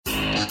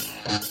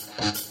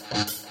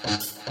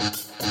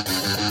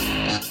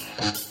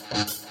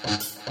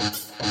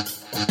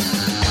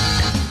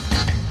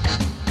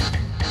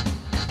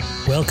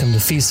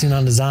welcome to Feasting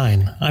on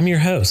Design. I'm your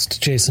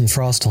host, Jason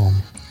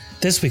Frostholm.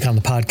 This week on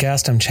the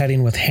podcast, I'm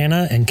chatting with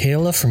Hannah and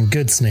Kayla from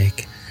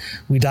Goodsnake.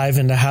 We dive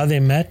into how they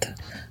met,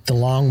 the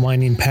long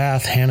winding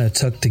path Hannah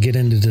took to get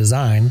into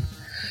design,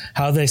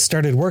 how they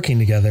started working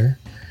together,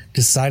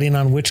 deciding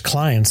on which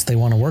clients they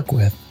want to work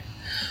with,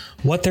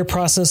 what their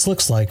process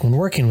looks like when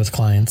working with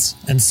clients,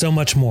 and so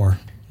much more.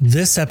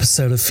 This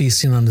episode of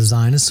Feasting on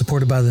Design is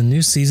supported by the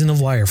new season of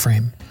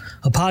Wireframe,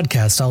 a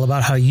podcast all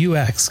about how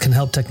UX can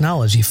help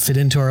technology fit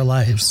into our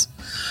lives.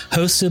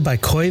 Hosted by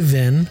Khoi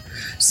Vinh,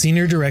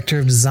 Senior Director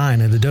of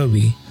Design at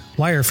Adobe,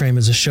 Wireframe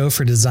is a show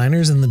for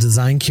designers and the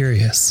design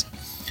curious.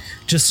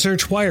 Just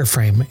search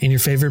Wireframe in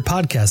your favorite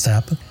podcast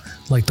app,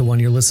 like the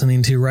one you're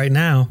listening to right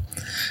now,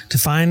 to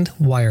find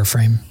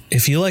Wireframe.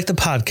 If you like the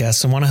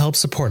podcast and want to help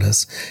support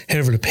us, head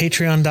over to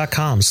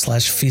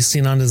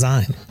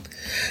patreon.com/feastingonddesign.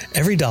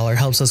 Every dollar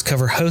helps us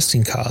cover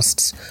hosting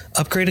costs,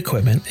 upgrade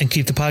equipment, and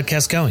keep the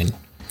podcast going.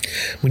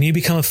 When you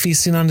become a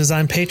Feasting on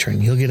Design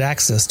patron, you'll get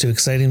access to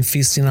exciting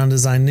Feasting on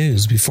Design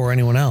news before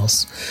anyone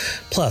else,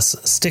 plus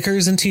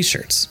stickers and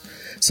t-shirts.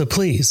 So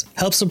please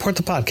help support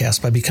the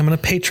podcast by becoming a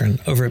patron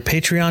over at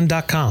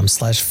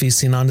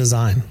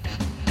patreon.com/feastingonddesign.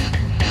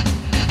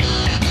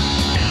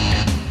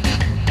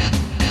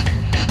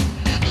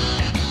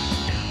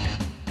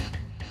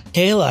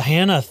 Kayla,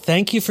 Hannah,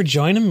 thank you for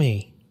joining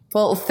me.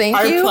 Well, thank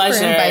you for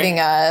inviting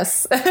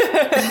us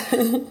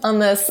on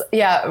this,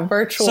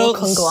 virtual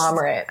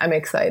conglomerate. I'm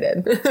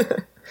excited.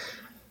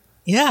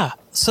 Yeah.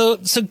 So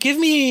give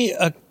me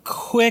a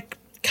quick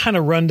kind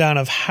of rundown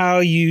of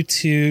how you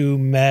two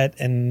met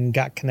and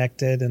got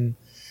connected and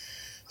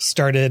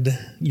started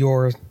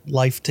your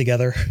life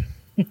together.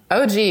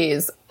 Oh,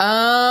 geez.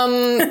 I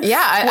don't know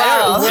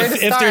where to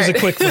start. If there's a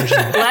quick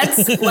version.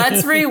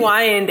 Let's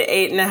rewind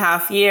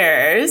 8.5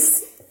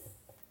 years.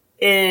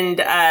 And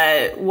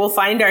we'll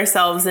find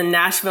ourselves in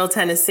Nashville,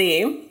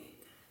 Tennessee,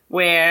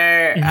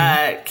 where,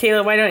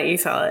 Kayla, why don't you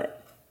tell it?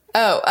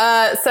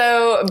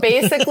 So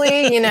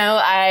basically,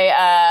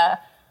 I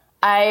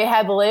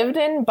had lived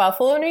in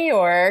Buffalo, New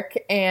York,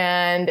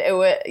 and it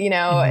was,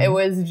 it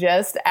was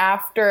just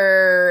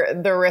after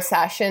the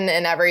recession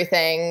and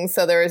everything.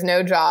 So there was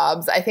no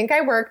jobs. I think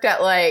I worked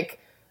at like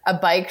a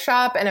bike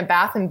shop and a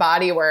Bath and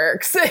Body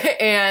Works.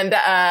 And,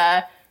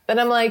 then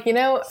I'm like,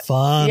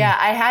 fun. Yeah,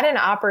 I had an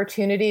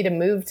opportunity to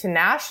move to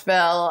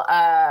Nashville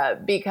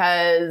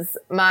because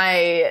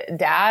my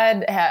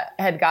dad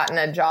had gotten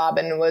a job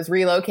and was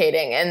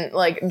relocating. And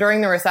like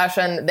during the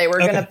recession, they were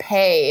going to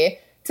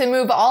pay to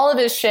move all of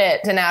his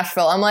shit to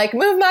Nashville. I'm like,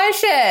 move my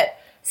shit.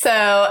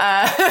 So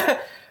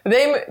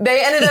they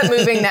ended up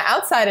moving the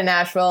outside of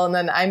Nashville. And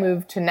then I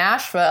moved to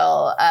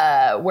Nashville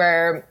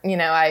where,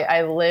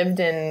 I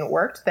lived and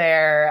worked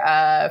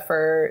there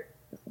for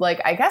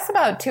I guess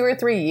about 2 or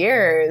 3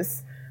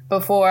 years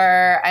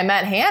before I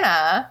met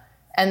Hannah,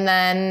 and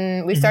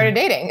then we started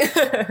dating.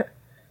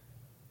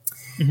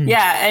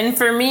 Yeah, and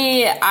for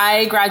me,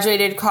 I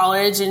graduated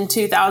college in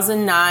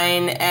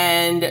 2009,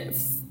 and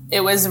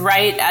it was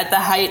right at the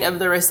height of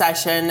the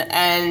recession,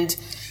 and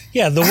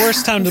the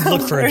worst time to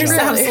look for a job.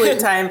 Absolute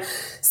time.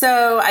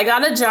 So I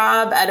got a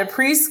job at a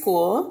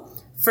preschool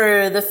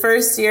for the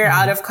first year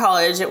out of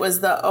college. It was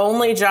the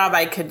only job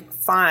I could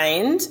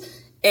find.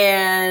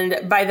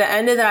 And by the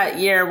end of that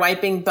year,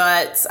 wiping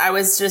butts, I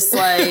was just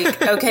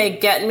like, okay,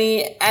 get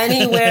me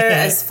anywhere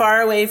as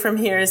far away from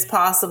here as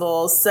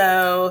possible.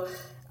 So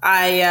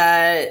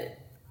I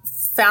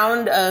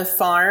found a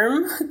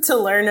farm to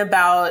learn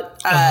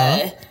about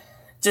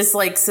just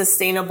like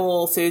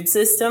sustainable food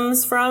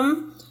systems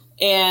from.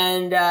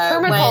 And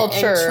went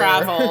and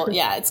traveled.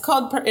 Yeah, it's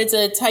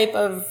a type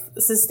of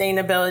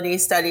sustainability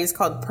studies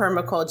called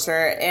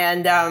permaculture.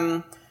 And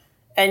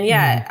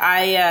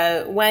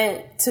I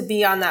went to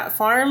be on that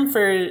farm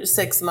for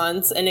 6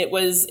 months, and it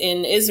was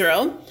in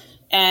Israel.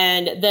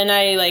 And then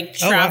I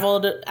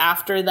traveled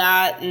after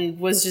that and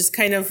was just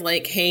kind of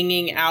like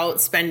hanging out,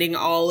 spending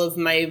all of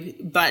my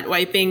butt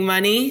wiping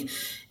money.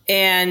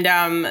 And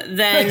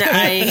then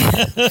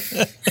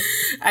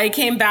I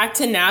came back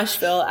to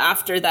Nashville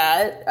after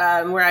that,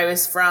 where I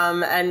was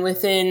from. And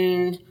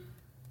within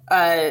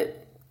a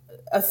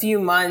few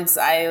months,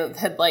 I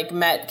had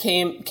met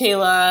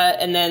Kayla,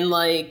 and then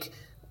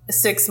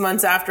 6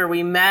 months after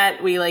we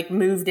met, we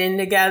moved in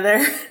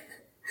together.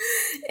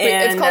 And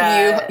it's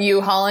called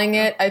U-hauling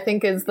it, I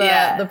think is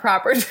the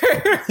proper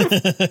term.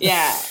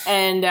 Yeah.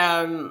 And,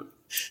 and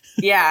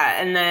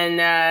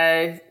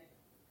then,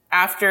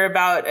 after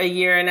about a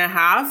year and a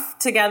half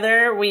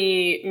together,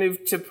 we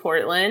moved to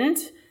Portland.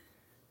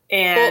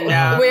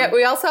 And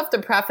we also have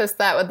to preface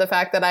that with the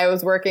fact that I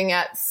was working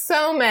at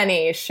so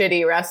many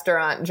shitty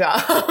restaurant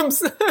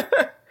jobs.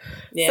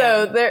 Yeah.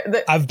 So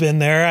I've been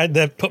there. I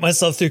put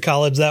myself through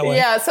college that way.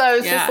 Yeah. So I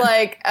was just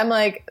I'm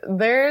like,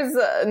 there's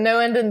no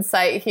end in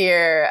sight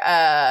here.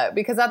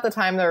 Because at the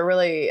time there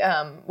really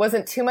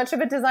wasn't too much of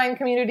a design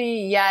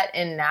community yet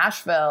in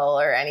Nashville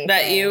or anything.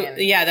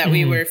 That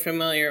we were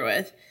familiar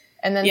with.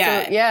 And then,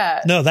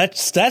 No,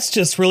 that's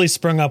just really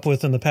sprung up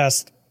within the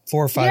past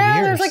 4 or 5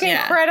 years. There's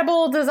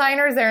incredible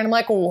designers there. And I'm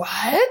like,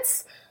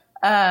 what?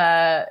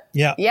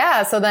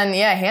 Yeah. So then,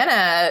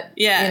 Hannah,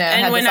 and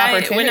had this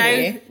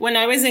opportunity. When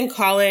I was in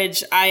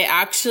college,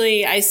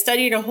 I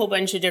studied a whole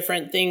bunch of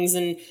different things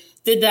and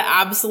did the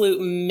absolute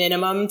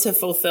minimum to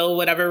fulfill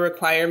whatever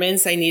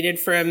requirements I needed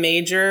for a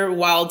major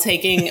while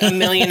taking a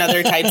million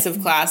other types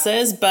of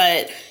classes.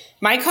 But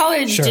my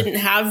college didn't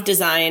have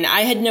design.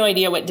 I had no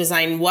idea what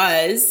design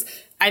was.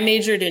 I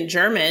majored in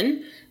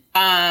German.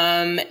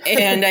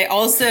 And I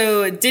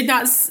also did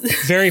not.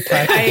 Very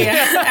practical.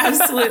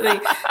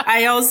 Absolutely.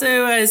 I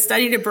also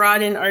studied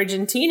abroad in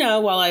Argentina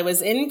while I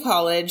was in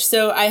college.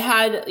 So I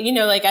had,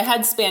 I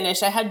had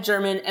Spanish, I had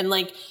German, and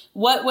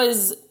what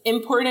was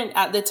important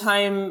at the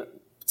time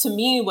to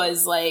me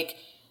was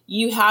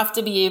you have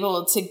to be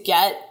able to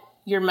get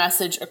your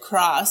message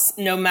across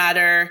no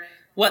matter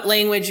what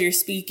language you're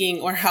speaking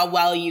or how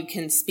well you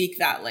can speak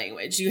that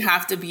language. You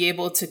have to be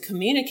able to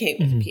communicate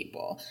with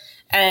people.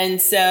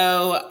 And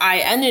so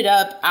I ended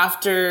up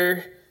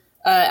after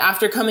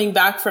coming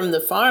back from the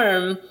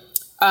farm,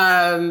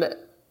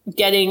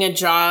 getting a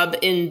job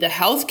in the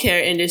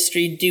healthcare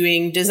industry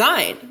doing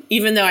design.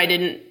 Even though I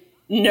didn't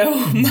know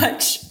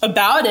much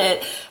about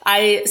it,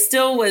 I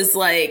still was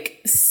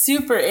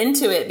super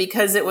into it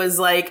because it was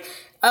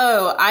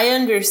oh, I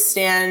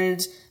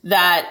understand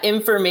that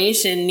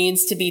information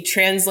needs to be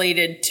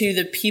translated to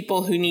the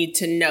people who need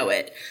to know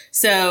it.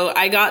 So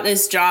I got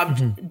this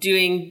job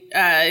doing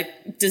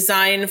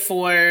design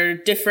for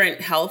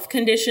different health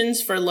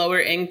conditions for lower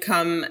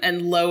income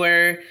and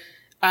lower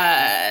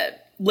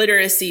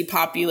literacy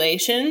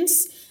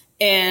populations,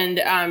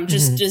 and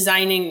just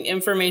designing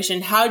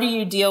information. How do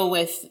you deal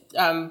with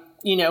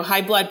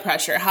high blood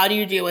pressure? How do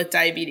you deal with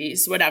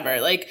diabetes? Whatever.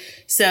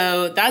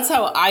 So that's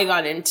how I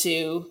got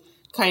into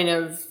kind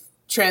of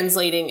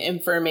translating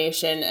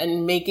information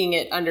and making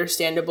it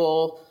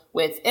understandable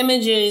with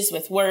images,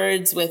 with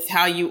words, with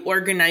how you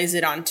organize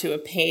it onto a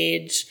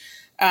page.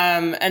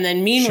 And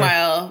then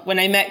meanwhile, when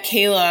I met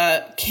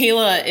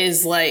Kayla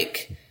is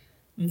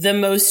the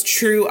most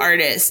true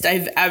artist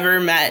I've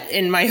ever met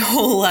in my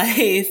whole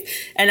life.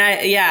 And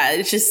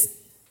it's just,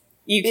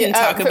 you can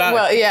talk about.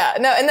 Well, yeah.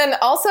 No. And then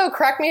also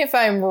correct me if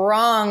I'm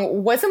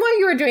wrong. Wasn't what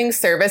you were doing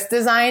service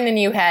design and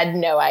you had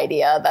no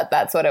idea that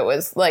that's what it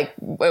was what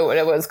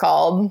it was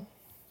called?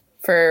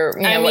 For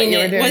what you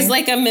were doing. It was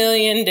a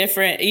million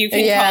different, you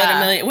can call it a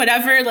million,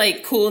 whatever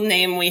cool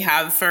name we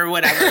have for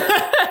whatever,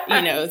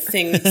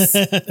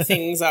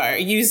 things are.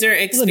 User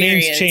experience. The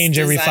names change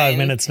design. Every 5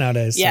 minutes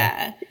nowadays. So.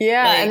 Yeah.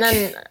 And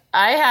then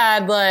I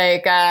had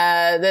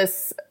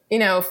this,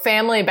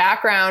 family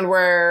background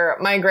where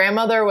my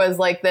grandmother was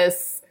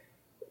this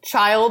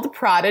child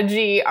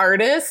prodigy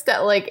artist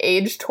at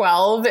age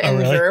 12 in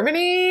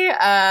Germany.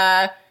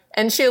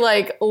 And she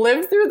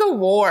lived through the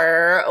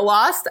war,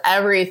 lost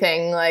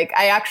everything. I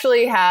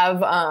actually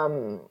have,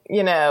 art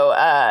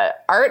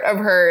of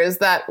hers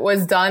that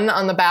was done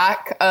on the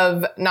back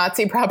of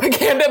Nazi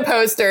propaganda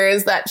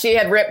posters that she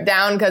had ripped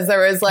down because there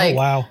was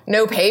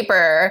no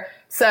paper.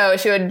 So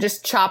she would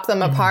just chop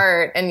them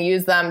apart and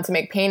use them to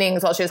make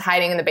paintings while she was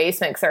hiding in the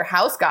basement because her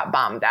house got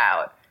bombed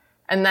out.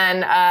 And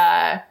then,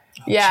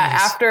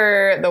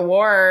 after the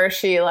war,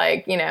 she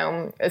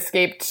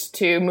escaped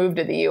to move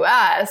to the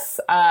US.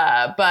 So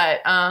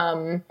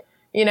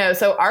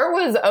art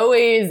was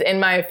always in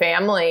my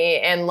family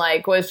and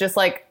was just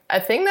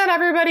a thing that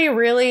everybody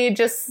really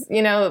just,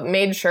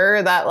 made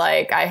sure that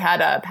I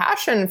had a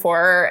passion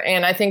for.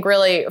 And I think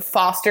really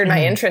fostered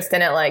my interest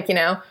in it.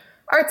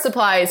 Art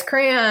supplies,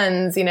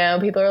 crayons,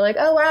 people are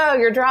oh, wow,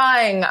 you're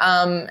drawing.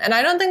 And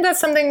I don't think that's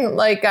something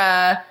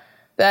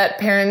that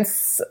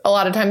parents a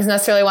lot of times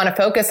necessarily want to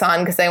focus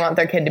on because they want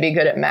their kid to be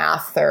good at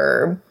math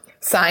or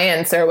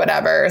science or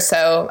whatever.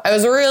 So I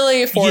was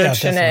really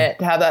fortunate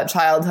to have that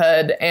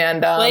childhood.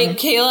 And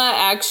Kayla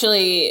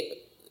actually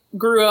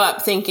grew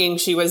up thinking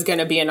she was going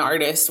to be an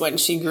artist when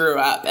she grew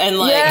up and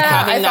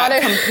having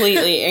that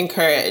completely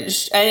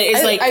encouraged. And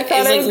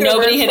it's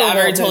nobody had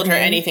ever told her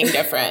anything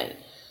different.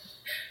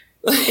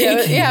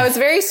 It was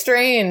very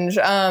strange.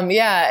 And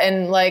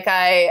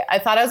I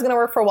thought I was going to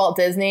work for Walt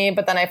Disney,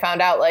 but then I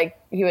found out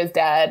he was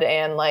dead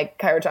and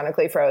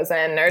cryogenically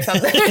frozen or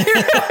something.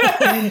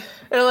 And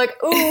I'm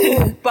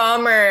ooh,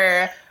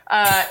 bummer.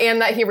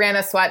 And that he ran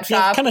a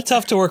sweatshop. Kind of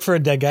tough to work for a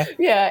dead guy.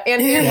 Yeah. And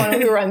he's one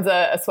who runs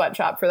a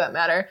sweatshop for that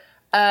matter.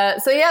 Then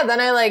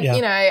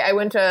I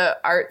went to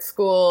art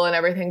school and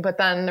everything, but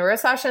then the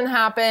recession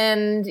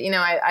happened.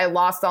 I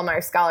lost all my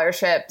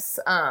scholarships.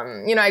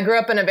 I grew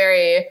up in a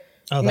very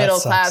middle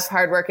class,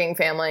 hardworking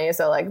family.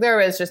 So there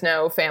was just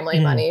no family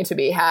money to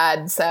be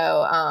had.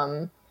 So,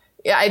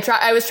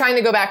 I was trying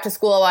to go back to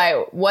school while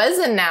I was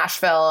in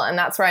Nashville and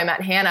that's where I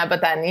met Hannah.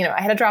 But then, I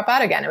had to drop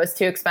out again. It was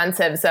too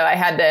expensive. So I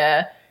had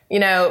to,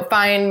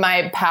 find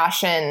my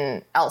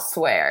passion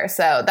elsewhere.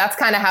 So that's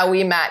kind of how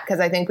we met. Cause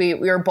I think we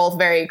were both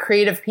very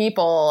creative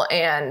people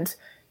and,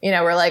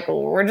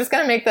 we're just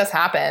going to make this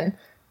happen.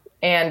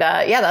 And,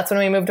 that's when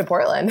we moved to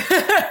Portland.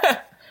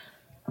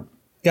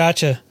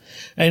 Gotcha.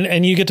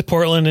 And you get to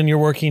Portland and you're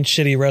working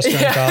shitty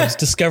restaurant jobs.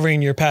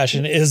 Discovering your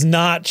passion is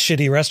not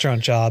shitty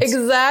restaurant jobs.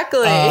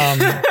 Exactly.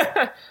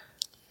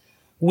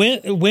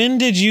 When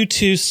did you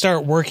two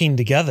start working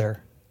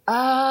together?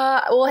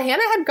 Well,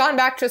 Hannah had gone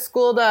back to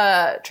school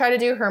to try to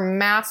do her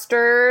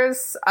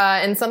master's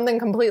in something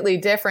completely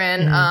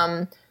different.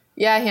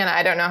 Yeah, Hannah,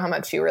 I don't know how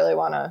much you really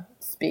want to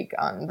speak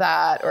on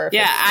that. Or if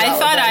yeah, it's I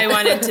thought I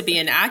relevant. wanted to be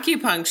an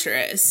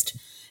acupuncturist.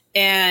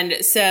 And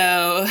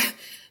so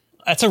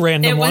That's a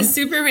random one. It was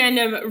super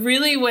random.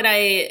 Really, what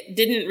I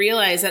didn't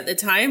realize at the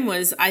time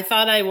was I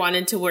thought I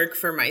wanted to work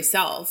for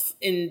myself.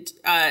 And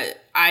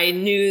I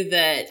knew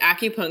that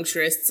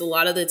acupuncturists a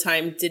lot of the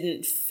time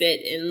didn't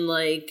fit in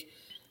like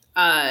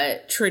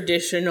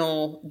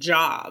traditional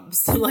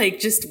jobs, like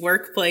just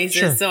workplaces.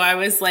 Sure. So I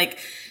was like,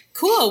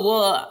 cool,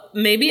 well,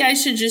 maybe I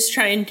should just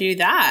try and do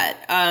that.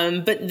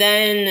 But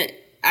then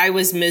I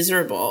was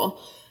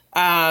miserable.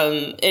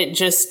 I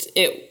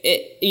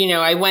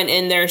went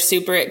in there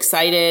super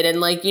excited and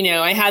like,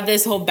 I had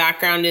this whole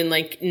background in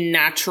like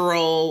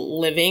natural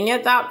living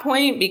at that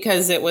point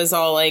because it was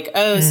all like,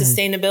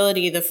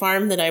 sustainability, the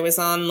farm that I was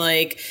on,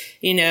 like,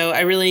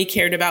 I really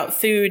cared about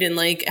food and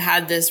like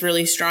had this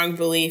really strong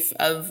belief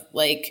of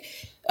like,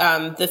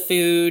 the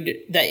food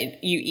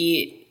that you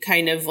eat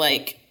kind of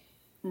like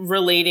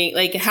relating,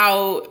 like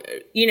how,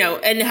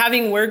 and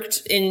having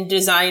worked in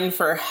design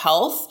for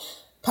health,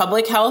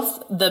 public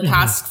health the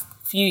past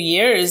few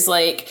years,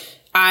 like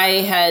I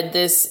had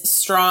this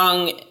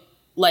strong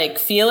like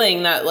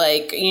feeling that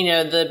like,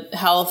 the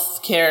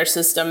healthcare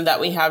system that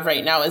we have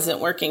right now isn't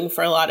working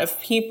for a lot of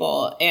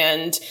people.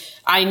 And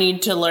I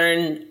need to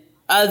learn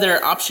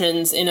other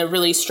options in a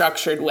really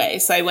structured way.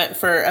 So I went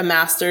for a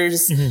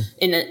master's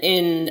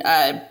in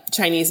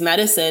Chinese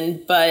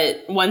medicine.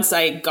 But once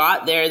I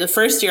got there, the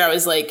first year I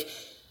was like,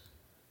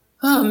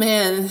 oh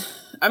man,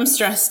 I'm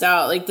stressed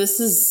out. Like this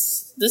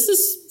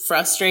is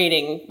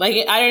frustrating.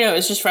 Like, I don't know.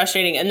 It's just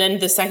frustrating. And then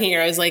the second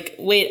year I was like,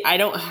 wait, I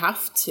don't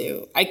have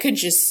to. I could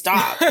just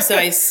stop. So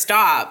I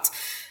stopped,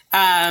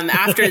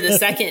 after the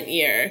second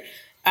year.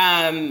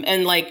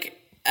 And like,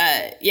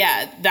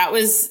 that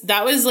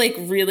was like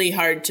really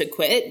hard to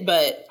quit,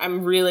 but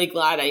I'm really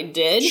glad I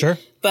did. Sure.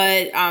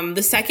 But,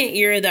 the second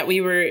year that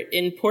we were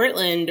in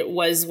Portland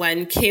was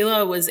when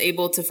Kayla was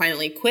able to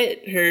finally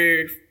quit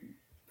her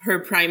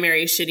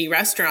primary shitty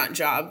restaurant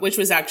job, which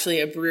was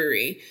actually a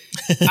brewery.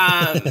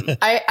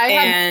 I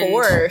had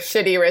 4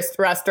 shitty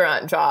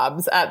restaurant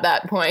jobs at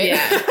that point.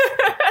 Yeah.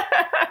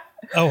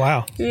 Oh,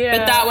 wow.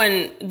 Yeah. But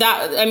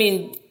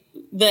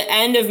the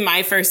end of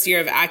my first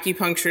year of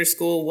acupuncture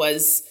school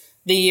was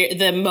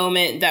the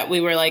moment that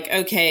we were like,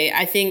 okay,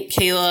 I think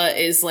Kayla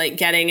is like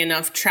getting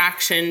enough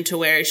traction to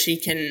where she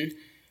can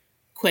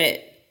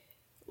quit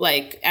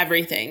like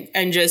everything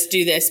and just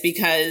do this,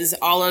 because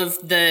all of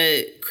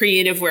the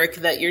creative work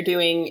that you're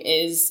doing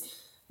is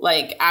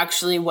like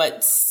actually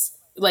what's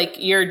like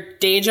your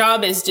day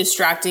job is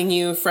distracting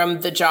you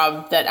from the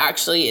job that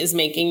actually is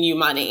making you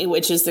money,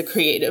 which is the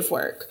creative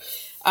work.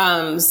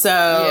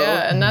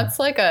 Yeah, and that's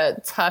like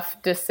a tough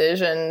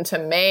decision to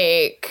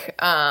make,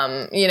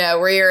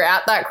 where you're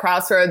at that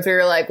crossroads where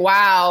you're like,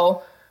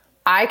 wow,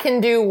 I can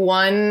do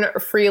one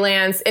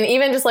freelance, and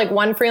even just like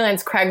one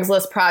freelance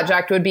Craigslist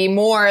project would be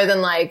more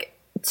than like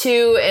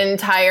 2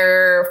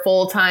 entire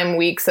full-time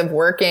weeks of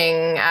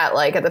working at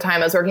the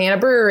time I was working at a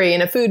brewery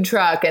and a food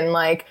truck and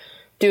like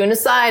doing a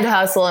side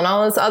hustle and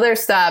all this other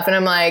stuff. And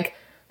I'm like,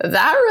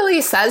 that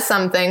really says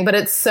something, but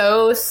it's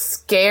so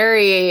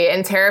scary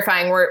and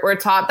terrifying. We're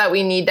taught that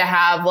we need to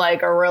have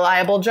like a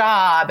reliable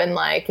job and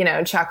like,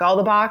 check all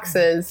the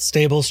boxes.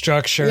 Stable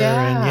structure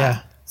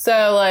and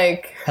So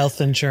like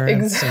health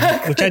insurance,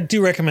 exactly. which I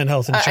do recommend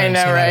health insurance.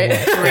 I know, right?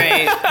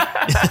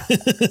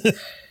 Right.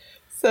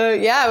 So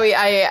yeah,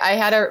 I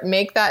had to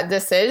make that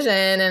decision,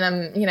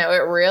 and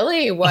it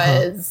really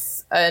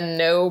was a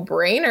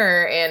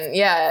no-brainer. And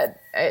yeah,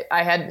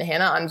 I had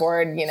Hannah on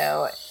board,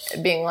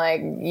 being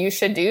like, you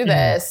should do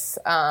this,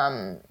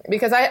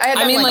 because I had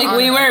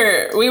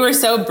done, we were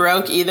so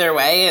broke either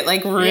way. It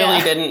like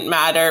really didn't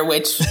matter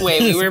which way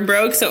we were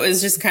broke. So it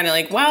was just kind of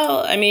like,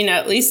 well, I mean,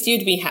 at least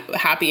you'd be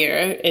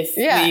happier if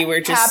we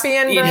were just happy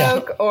and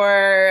broke,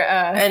 or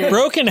and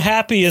broke and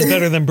happy is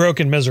better than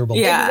broke and miserable.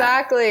 Yeah.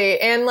 Exactly.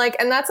 And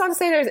that's not to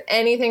say there's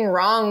anything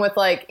wrong with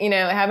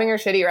having your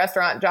shitty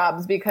restaurant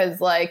jobs, because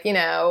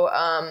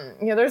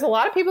there's a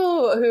lot of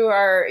people who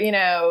are,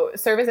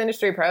 service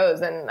industry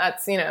pros, and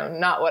that's,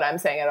 not what I'm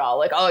saying at all.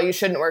 Like, oh, you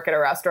shouldn't work at a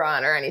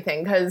restaurant or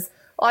anything, because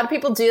a lot of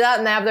people do that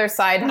and they have their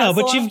side hustle.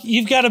 No, but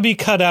you've got to be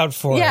cut out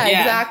for it. Yeah,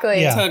 exactly.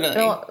 Yeah. Totally.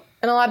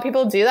 And a lot of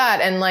people do that,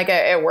 and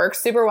it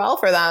works super well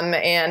for them.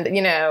 And,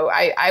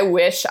 I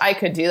wish I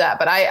could do that,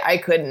 but I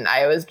couldn't.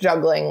 I was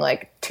juggling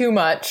like too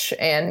much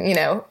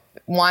and,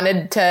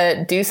 wanted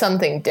to do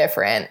something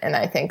different. And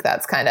I think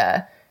that's kind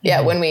of,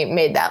 when we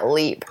made that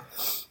leap.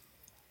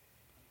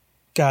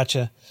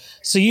 Gotcha.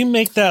 So you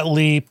make that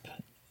leap.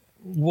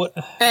 What?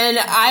 And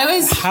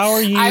how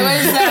are you?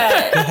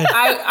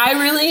 I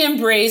really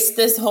embraced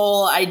this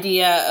whole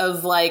idea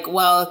of like,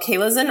 well,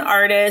 Kayla's an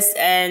artist,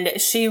 and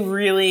she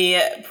really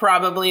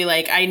probably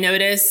I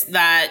noticed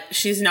that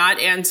she's not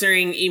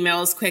answering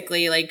emails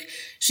quickly. Like,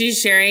 she's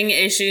sharing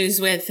issues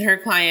with her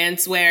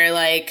clients where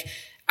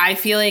I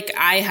feel like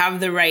I have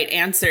the right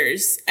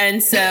answers.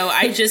 And so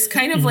I just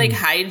kind of like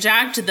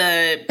hijacked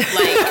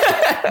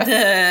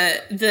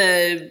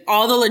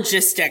all the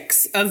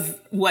logistics of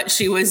what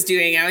she was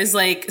doing. I was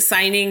like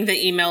signing the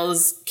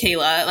emails,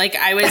 Kayla. Like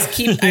I was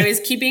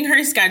keeping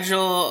her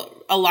schedule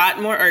a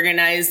lot more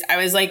organized.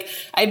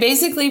 I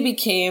basically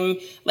became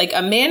like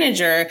a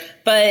manager,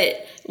 but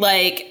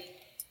like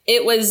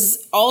it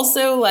was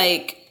also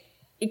like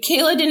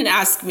Kayla didn't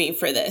ask me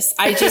for this.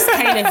 I just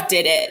kind of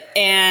did it.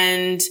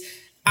 And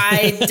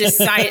I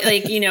decided,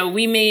 like, you know,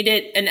 we made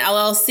it an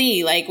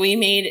LLC. Like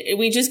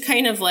I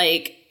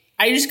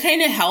just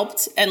kind of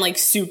helped and like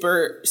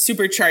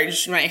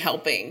supercharged my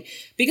helping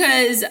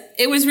because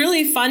it was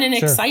really fun and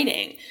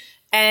exciting.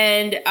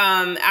 And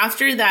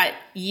after that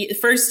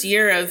first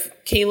year of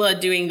Kayla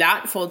doing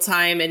that full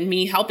time and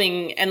me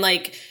helping, and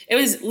like it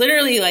was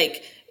literally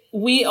like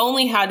we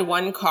only had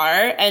one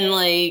car, and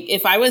like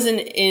if I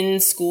wasn't in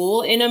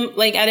school at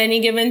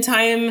any given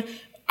time,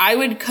 I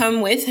would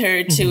come with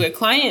her to a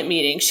client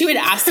meeting. She would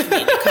ask me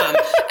to come.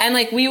 And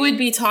like we would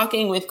be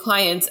talking with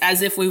clients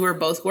as if we were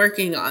both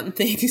working on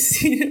things.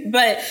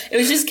 But it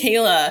was just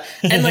Kayla.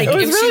 And like it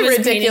was really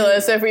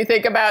ridiculous if we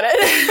think about it.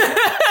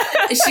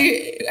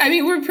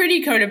 We're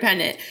pretty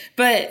codependent.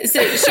 But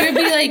so she would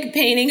be like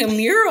painting a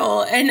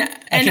mural, and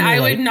I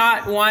would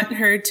not want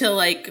her to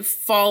like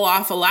fall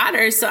off a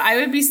ladder. So I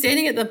would be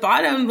standing at the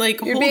bottom,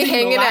 like You'd be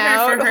hanging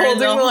out, for her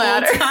holding the the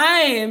ladder whole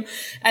time.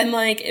 And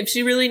like if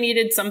she really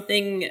needed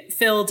something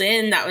filled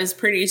in that was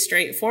pretty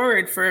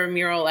straightforward for a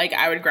mural, like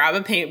I would grab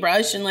a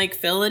paintbrush and like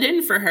fill it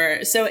in for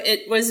her. So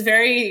it was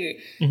very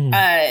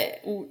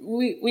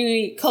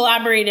we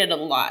collaborated a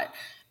lot,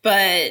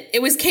 but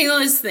it was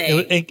Kayla's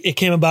thing. It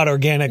came about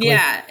organically.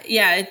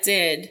 Yeah, it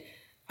did.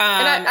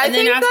 And I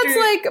think that's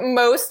like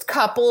most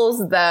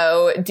couples,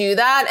 though, do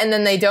that. And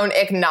then they don't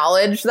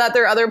acknowledge that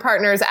their other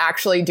partner is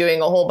actually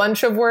doing a whole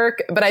bunch of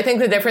work. But I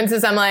think the difference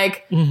is I'm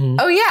like,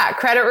 oh, yeah,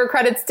 credit where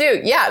credit's due.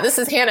 Yeah, this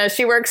is Hannah.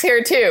 She works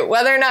here, too.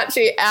 Whether or not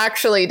she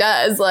actually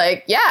does,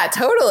 like, yeah,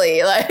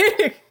 totally.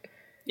 Like,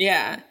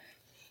 yeah.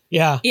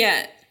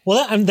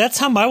 Well, that's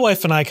how my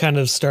wife and I kind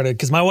of started,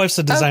 because my wife's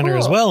a designer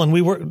as well. And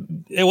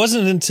it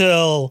wasn't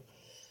until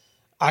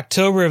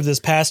October of this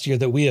past year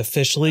that we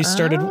officially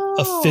started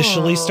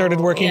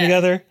working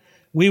together.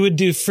 We would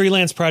do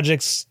freelance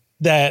projects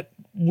that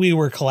we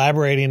were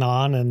collaborating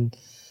on, and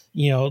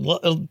you know,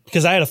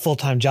 because I had a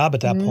full-time job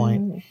at that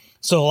point.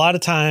 So a lot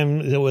of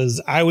time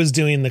I was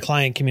doing the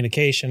client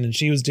communication and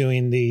she was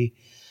doing the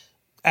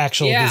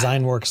actual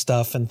design work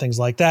stuff and things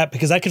like that,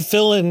 because I could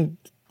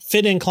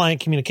fit in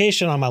client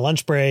communication on my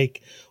lunch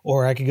break,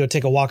 or I could go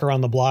take a walk around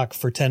the block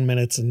for 10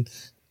 minutes and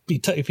be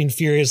typing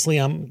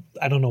furiously. I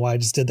don't know why I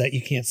just did that.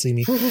 You can't see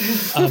me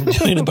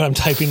doing it, but I'm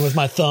typing with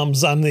my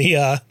thumbs on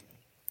the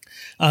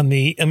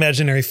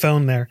imaginary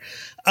phone there.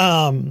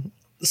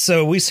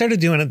 So we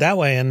started doing it that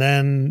way. And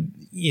then,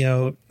 you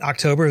know,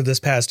 October of this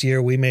past year,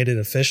 we made it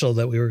official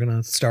that we were going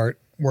to start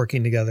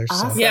working together.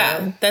 Awesome. So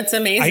yeah, that's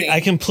amazing.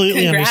 I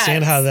completely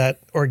understand how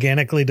that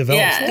organically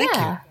develops. Yeah. Thank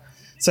you.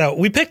 So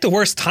we picked the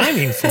worst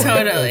timing for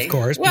it, of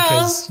course,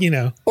 because, you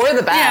know. Or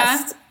the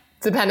best.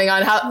 Depending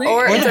on how,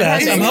 or the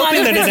best. I'm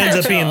hoping that it ends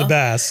up being the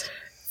best.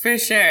 For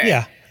sure.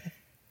 Yeah.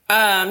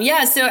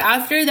 So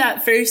after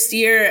that first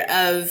year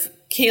of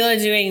Kayla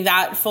doing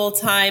that full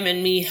time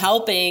and me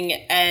helping,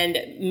 and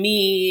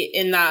me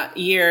in that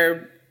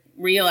year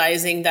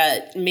realizing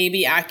that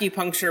maybe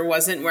acupuncture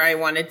wasn't where I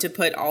wanted to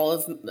put all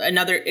of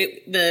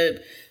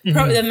the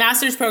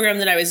master's program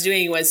that I was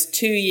doing was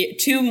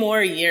 2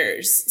 more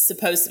years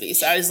supposed to be.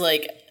 So I was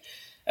like,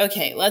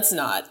 okay, let's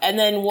not. And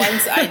then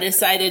once I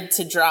decided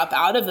to drop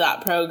out of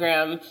that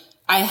program,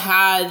 I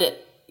had,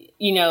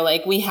 you know,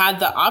 like we had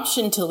the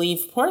option to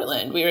leave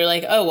Portland. We were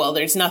like, oh, well,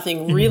 there's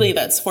nothing really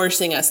that's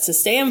forcing us to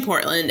stay in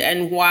Portland.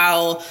 And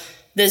while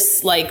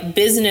this like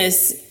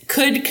business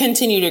could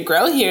continue to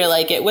grow here,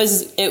 like it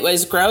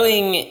was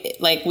growing,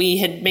 like we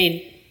had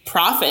made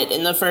profit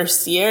in the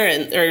first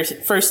year or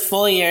first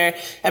full year,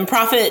 and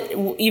profit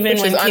even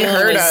when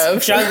Kayla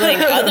was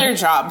juggling other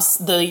jobs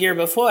the year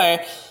before.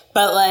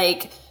 But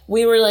like,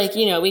 we were like,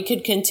 you know, we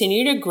could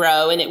continue to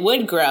grow, and it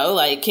would grow.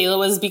 Like Kayla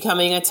was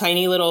becoming a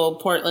tiny little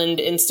Portland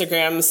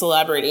Instagram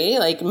celebrity,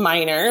 like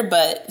minor,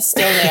 but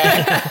still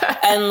there.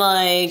 And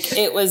like,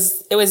 it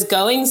was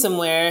going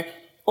somewhere,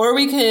 or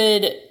we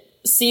could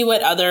see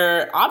what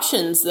other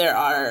options there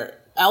are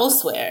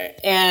elsewhere.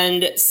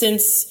 And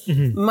since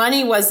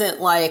money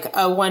wasn't like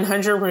a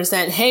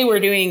 100%, hey, we're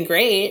doing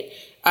great.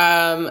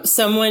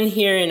 Someone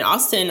here in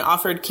Austin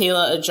offered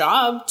Kayla a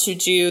job to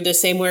do the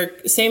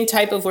same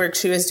type of work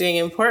she was doing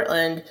in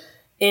Portland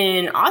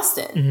in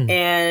Austin.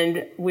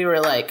 And we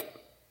were like,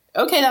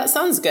 okay, that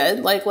sounds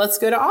good. Like, let's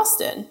go to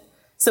Austin.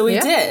 So we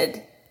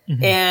did.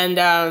 And,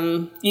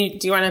 do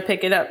you want to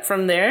pick it up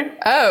from there?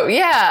 Oh,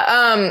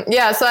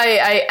 yeah. So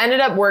I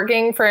ended up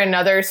working for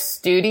another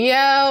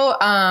studio,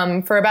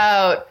 for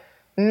about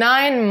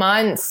 9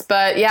 months,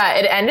 but yeah,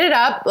 it ended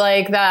up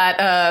like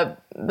that,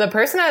 the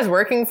person I was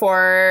working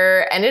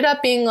for ended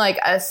up being like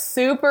a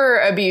super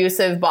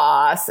abusive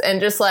boss, and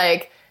just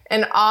like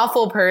an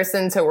awful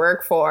person to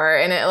work for.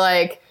 And it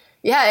like,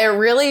 yeah, it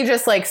really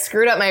just like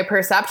screwed up my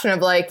perception of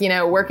like, you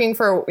know, working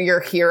for your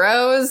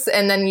heroes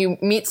and then you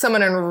meet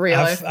someone in real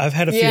life. I've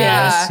had a few of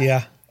those.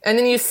 Yeah. And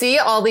then you see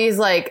all these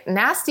like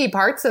nasty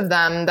parts of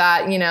them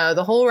that, you know,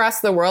 the whole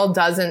rest of the world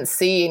doesn't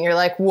see. And you're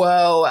like,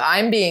 whoa,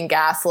 I'm being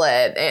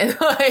gaslit. And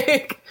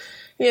like,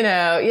 you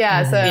know,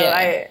 yeah. So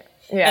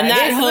And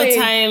that whole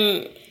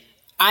time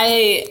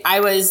I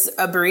was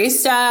a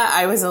barista.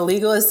 I was a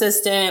legal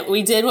assistant.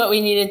 We did what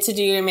we needed to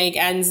do to make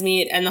ends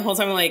meet. And the whole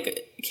time I'm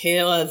like,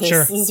 Kayla,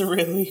 this is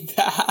really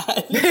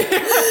bad.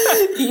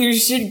 You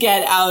should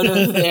get out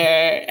of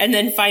there. And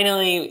then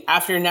finally,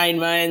 after 9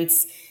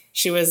 months,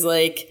 she was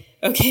like,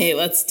 okay,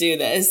 let's do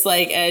this.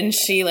 Like, and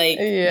she like,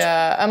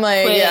 I'm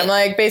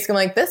like, basically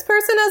like, this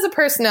person has a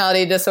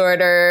personality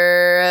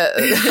disorder.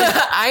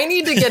 I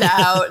need to get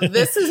out.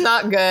 This is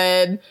not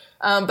good.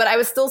 But I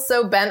was still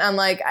so bent on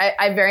like,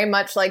 I very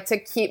much like to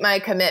keep my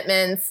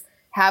commitments,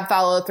 have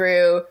follow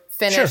through,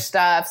 finish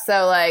stuff.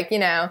 So like, you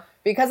know,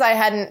 because I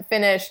hadn't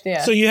finished.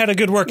 Yeah. So you had a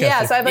good work ethic.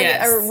 Yeah. So I have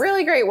like a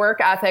really great work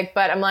ethic,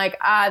 but I'm like,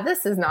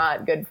 this is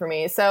not good for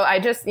me. So I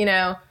just, you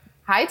know,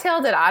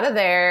 hightailed it out of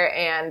there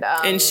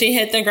and she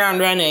hit the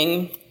ground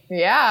running.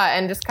 Yeah.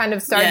 And just kind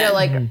of started to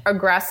like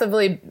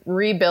aggressively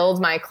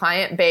rebuild my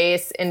client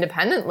base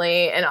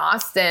independently in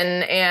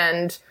Austin.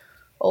 And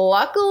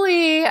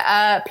luckily,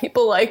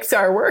 people liked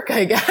our work,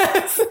 I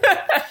guess.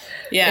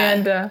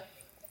 And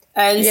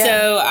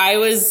so I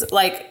was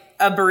like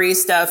a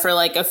barista for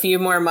like a few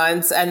more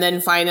months. And then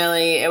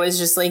finally it was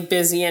just like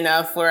busy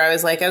enough where I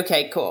was like,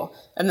 okay, cool.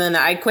 And then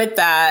I quit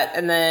that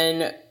and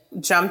then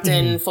jumped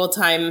in full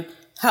time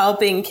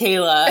helping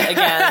Kayla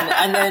again.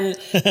 And then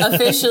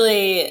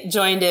officially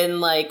joined in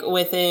like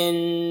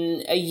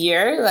within a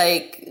year.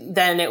 Like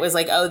then it was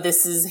like, oh,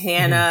 this is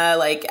Hannah.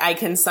 Like I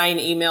can sign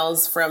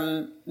emails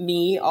from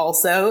me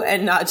also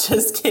and not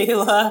just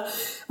Kayla,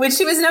 which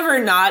she was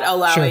never not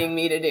allowing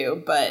me to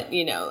do. But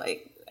you know,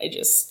 like I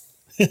just,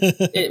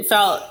 it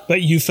felt.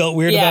 But you felt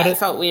weird about it? Yeah, it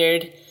felt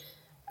weird.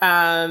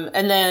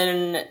 And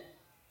then,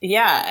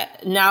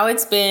 now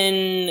it's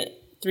been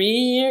 2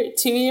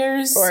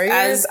 years 4 years?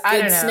 as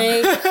Good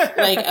Snake,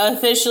 like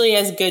officially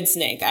as Good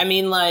Snake. I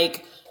mean,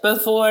 like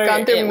before,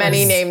 gone through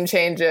many name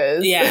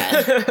changes.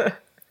 Yeah,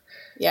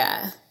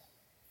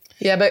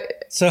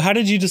 but so how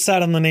did you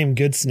decide on the name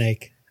Good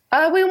Snake?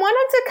 We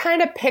wanted to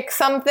kind of pick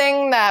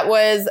something that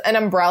was an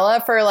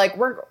umbrella for like,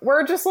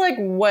 we're just like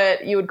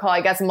what you would call, I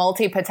guess,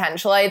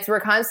 multi-potentialites. We're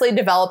constantly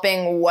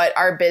developing what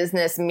our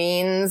business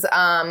means.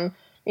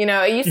 You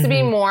know, it used to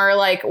be more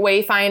like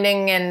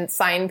wayfinding and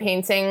sign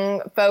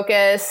painting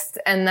focused.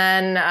 And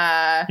then,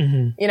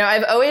 you know,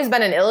 I've always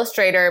been an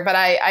illustrator, but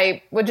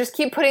I would just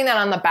keep putting that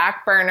on the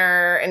back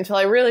burner until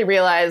I really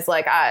realized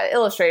like,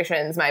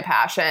 illustration's my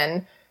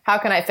passion. How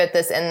can I fit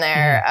this in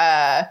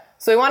there?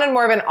 So we wanted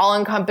more of an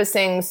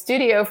all-encompassing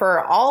studio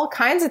for all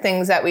kinds of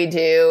things that we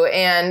do.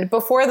 And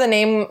before the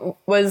name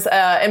was,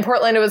 in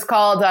Portland, it was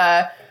called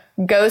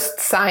Ghost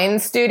Sign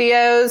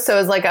Studios. So it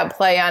was like a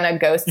play on a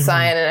ghost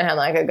sign and it had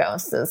like a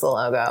ghost as the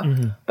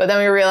logo. But then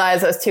we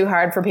realized it was too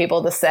hard for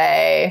people to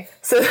say.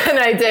 So then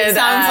I did. It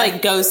sounds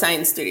like Go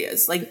Sign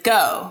Studios. Like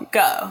go.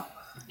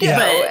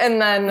 Yeah.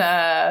 And then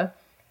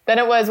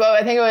it was,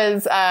 I think it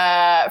was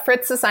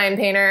Fritz the Sign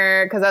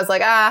Painter, because I was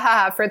like,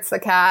 Fritz the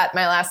cat.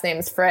 My last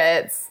name's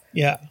Fritz.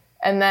 Yeah.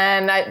 And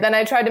then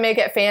I tried to make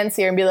it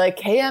fancier and be like,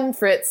 KM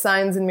Fritz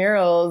Signs and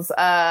Murals,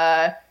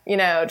 you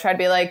know, try to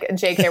be like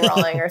J.K.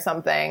 Rowling or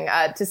something,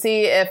 to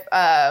see if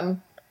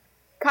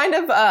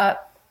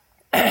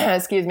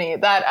excuse me,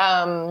 that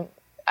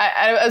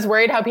I was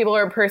worried how people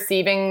were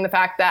perceiving the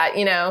fact that,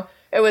 you know,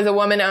 it was a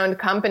woman-owned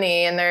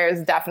company and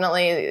there's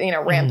definitely, you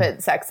know,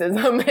 rampant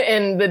sexism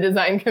in the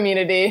design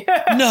community.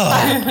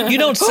 No, you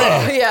don't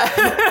say.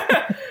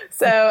 Yeah.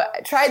 So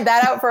I tried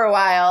that out for a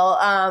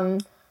while.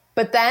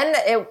 But then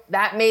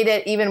that made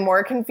it even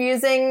more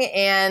confusing,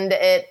 and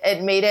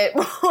it made it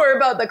more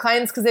about the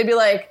clients, because they'd be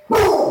like,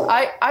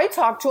 I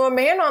talked to a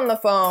man on the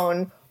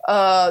phone.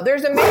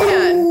 There's a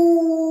man.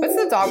 What's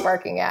the dog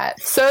barking at?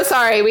 So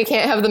sorry, we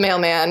can't have the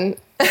mailman.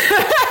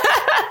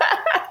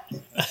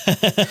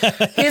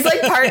 He's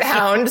like part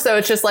hound, so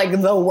it's just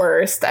like the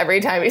worst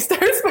every time he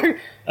starts barking.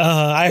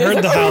 I heard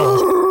like, the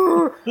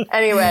howl.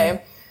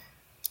 Anyway,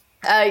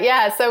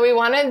 so we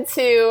wanted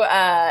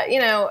to, you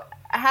know,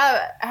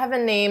 have a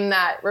name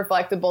that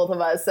reflected both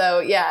of us. So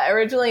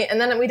originally,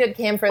 and then we did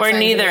Cam Fritz. Or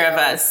neither of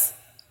us.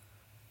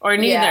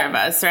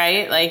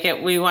 Right? Like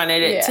we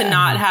wanted it to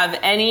not have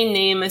any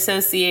name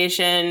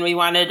association. We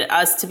wanted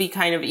us to be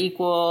kind of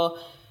equal.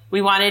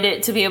 We wanted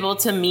it to be able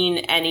to mean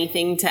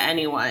anything to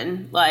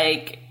anyone.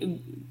 Like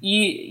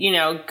you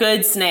know,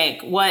 Good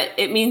Snake,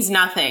 it means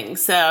nothing.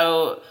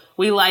 So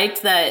we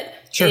liked that.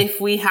 Sure.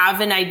 If we have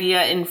an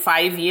idea in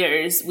 5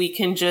 years, we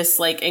can just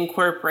like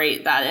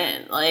incorporate that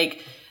in.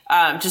 Like,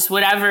 just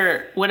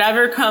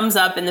whatever comes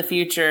up in the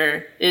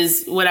future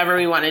is whatever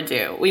we want to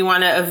do. We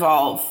want to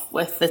evolve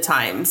with the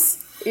times.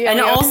 Yeah,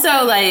 and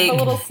also like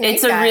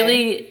it's a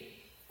really,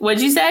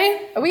 What'd you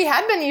say? We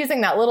had been using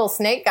that little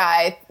snake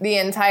guy the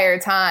entire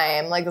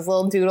time, like this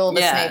little doodle of a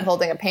snake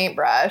holding a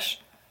paintbrush.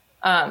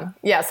 Sorry,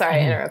 I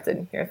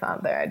interrupted your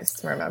thought there. I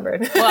just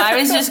remembered. Well, I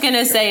was just going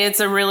to say it's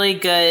a really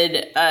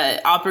good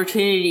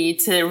opportunity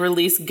to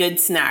release good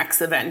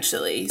snacks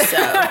eventually. So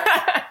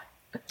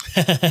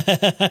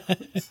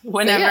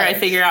whenever I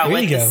figure out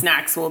what the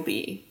snacks will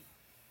be.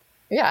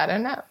 Yeah, I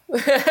don't know.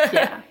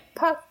 Yeah.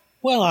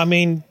 Well, I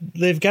mean,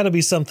 they've got to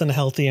be something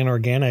healthy and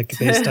organic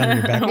based on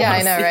your background. Yeah,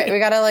 I know, right? We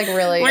got to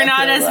really... We're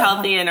not as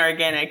healthy and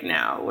organic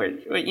now. We're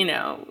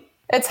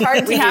It's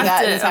hard to do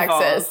that in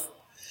Texas.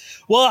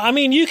 Well, I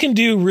mean, you can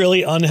do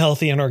really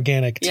unhealthy and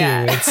organic too.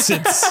 Yeah. It's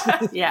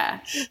yeah.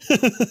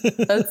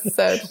 That's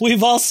so true.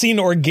 We've all seen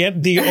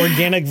the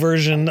organic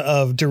version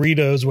of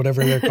Doritos,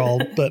 whatever they're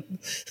called, but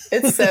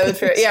it's so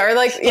true. Yeah, or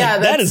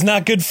that is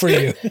not good for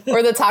you.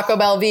 Or the Taco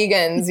Bell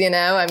vegans,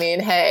 I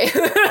mean, hey.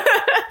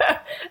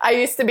 I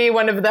used to be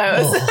one of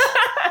those.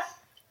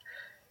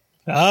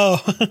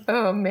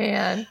 Oh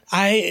man.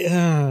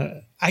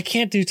 I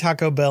can't do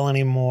Taco Bell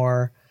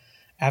anymore.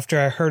 After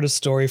I heard a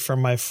story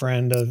from my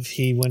friend of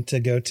he went to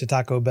go to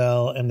Taco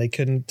Bell and they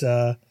couldn't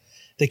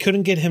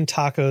get him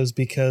tacos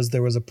because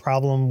there was a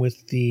problem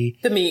with the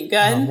meat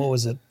gun. What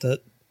was it?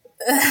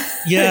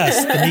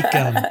 Yes, the meat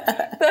gun.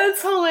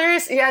 That's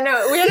hilarious. Yeah,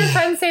 no, we had a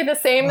friend say the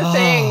same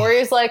thing where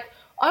he's like,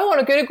 I want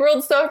to get a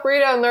grilled stuffed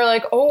burrito. And they're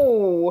like,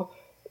 oh,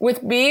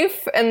 with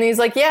beef? And he's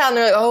like, yeah. And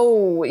they're like,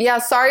 oh, yeah,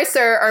 sorry,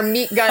 sir. Our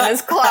meat gun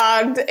is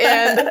clogged.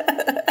 And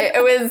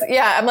it was,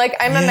 I'm like,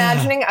 I'm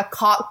imagining a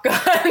caulk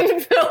gun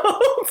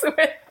filled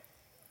with.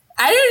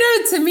 I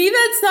don't know. To me,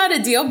 that's not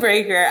a deal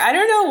breaker. I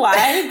don't know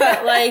why,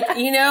 but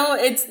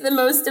it's the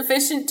most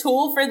efficient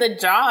tool for the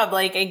job.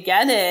 Like, I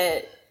get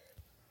it.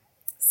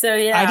 So,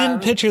 yeah. I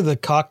didn't picture the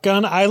caulk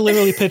gun. I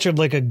literally pictured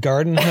like a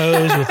garden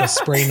hose with a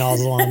spray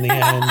nozzle on the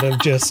end of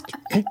just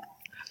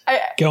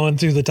going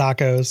through the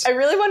tacos. I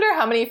really wonder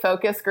how many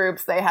focus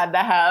groups they had to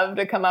have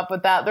to come up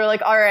with that. They're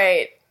like, all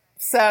right,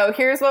 so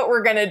here's what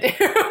we're going to do.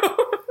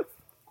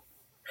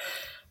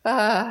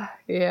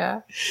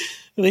 Yeah.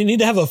 They need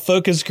to have a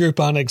focus group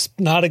on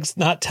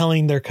not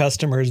telling their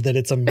customers that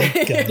it's a meat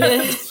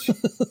gun.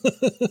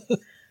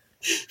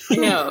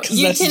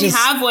 You can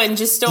have one,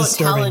 just don't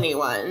tell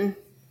anyone.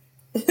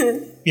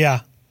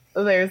 Yeah.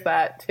 There's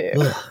that too.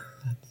 Ugh.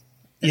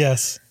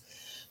 Yes.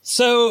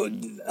 So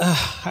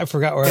I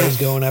forgot where I was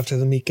going after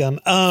the meat gun.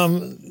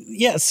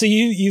 So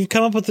you've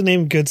come up with the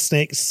name Good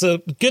Snakes. So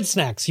Good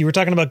Snacks. You were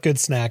talking about Good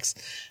Snacks,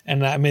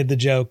 and I made the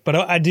joke. But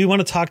I do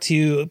want to talk to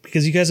you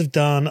because you guys have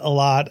done a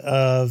lot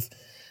of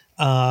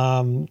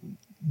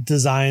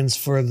designs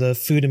for the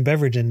food and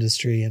beverage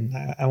industry, and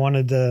I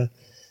wanted to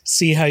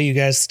see how you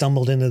guys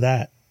stumbled into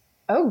that.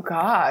 Oh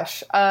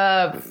gosh.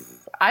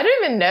 I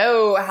don't even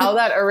know how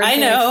that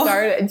originally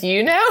started. Do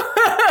you know?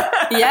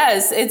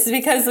 Yes, it's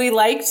because we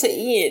like to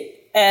eat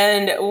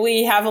and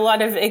we have a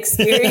lot of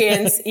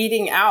experience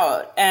eating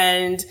out.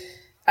 And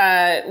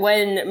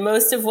when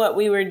most of what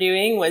we were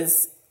doing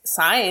was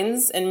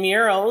signs and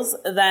murals,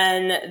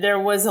 then there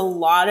was a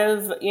lot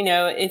of,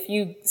 if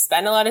you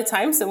spend a lot of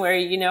time somewhere,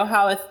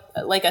 how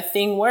a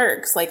thing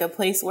works, like a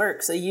place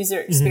works, a user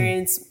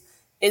experience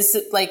is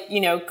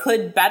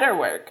could better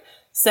work.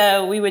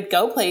 So we would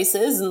go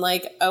places and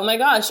oh my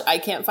gosh, I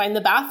can't find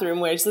the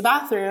bathroom. Where's the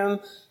bathroom?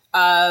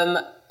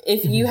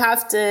 If you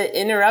have to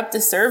interrupt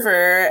a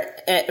server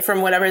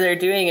from whatever they're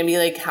doing and be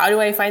like, how do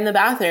I find the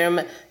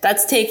bathroom?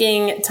 That's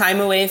taking time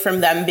away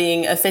from them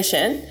being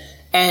efficient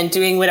and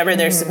doing whatever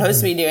they're supposed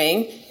to be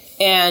doing.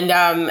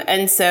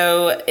 And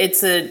so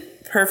it's a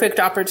perfect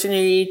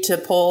opportunity to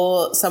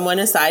pull someone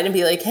aside and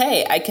be like,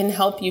 hey, I can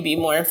help you be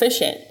more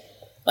efficient.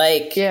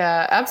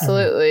 Yeah,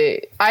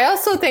 absolutely. I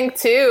also think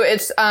too,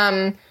 it's,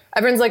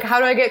 everyone's like, how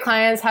do I get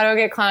clients? How do I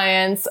get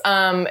clients?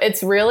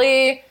 It's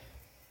really,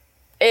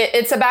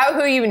 it's about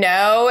who you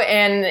know,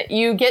 and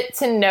you get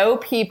to know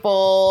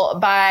people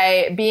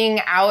by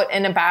being out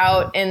and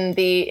about in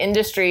the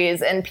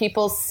industries, and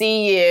people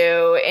see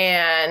you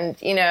and,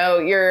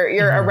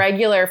 you're a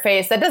regular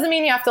face. That doesn't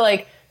mean you have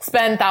to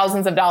spend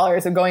thousands of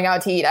dollars of going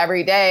out to eat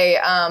every day.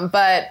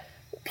 But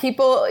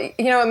people,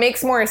 it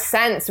makes more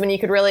sense when you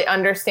could really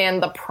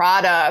understand the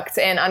product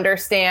and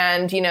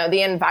understand,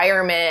 the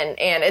environment.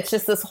 And it's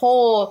just this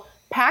whole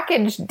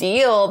package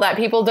deal that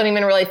people don't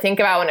even really think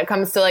about when it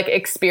comes to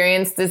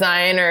experience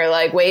design or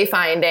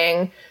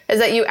wayfinding, is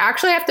that you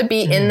actually have to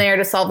be in there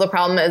to solve the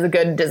problem as a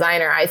good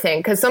designer, I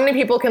think. Because so many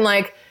people can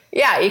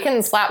you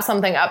can slap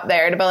something up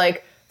there to be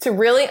to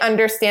really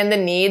understand the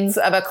needs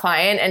of a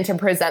client and to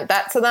present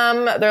that to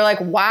them. They're like,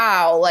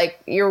 wow,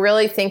 you're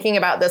really thinking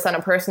about this on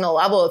a personal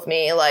level with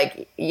me.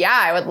 Yeah,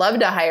 I would love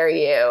to hire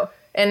you.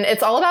 And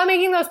it's all about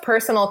making those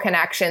personal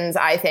connections,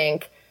 I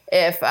think,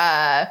 if,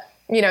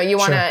 you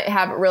want to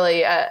have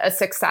really a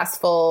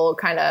successful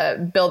kind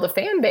of build a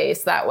fan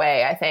base that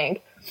way, I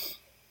think.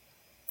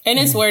 And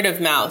it's word of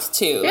mouth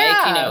too.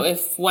 Yeah.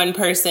 If one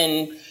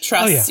person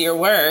trusts your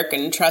work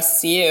and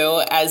trusts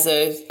you as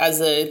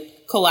a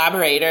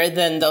collaborator,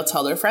 then they'll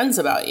tell their friends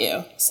about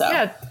you. So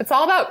yeah, it's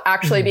all about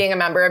actually being a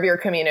member of your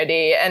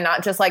community and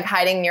not just like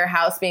hiding in your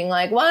house being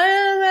like, why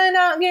am I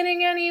not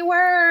getting any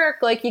work?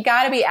 Like you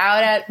got to be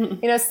out at,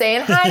 you know,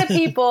 saying hi to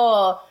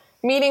people,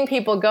 meeting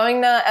people,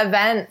 going to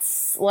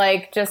events,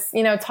 like just,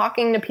 you know,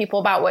 talking to people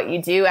about what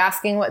you do,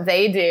 asking what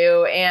they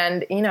do,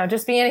 and, you know,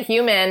 just being a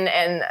human.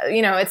 And,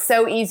 you know, it's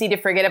so easy to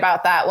forget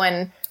about that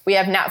when we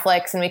have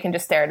Netflix and we can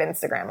just stare at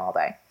Instagram all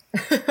day.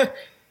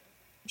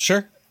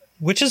 Sure.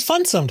 Which is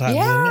fun sometimes.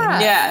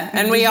 Yeah.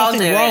 And we all do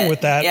nothing wrong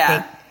with that.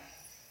 Yeah.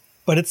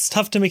 But it's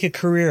tough to make a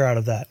career out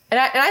of that. And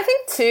I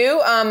think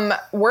too,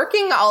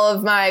 working all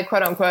of my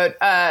quote unquote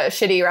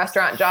shitty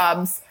restaurant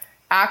jobs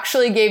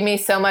actually gave me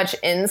so much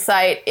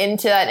insight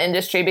into that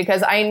industry,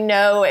 because I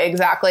know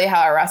exactly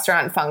how a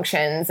restaurant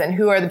functions and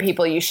who are the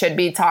people you should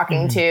be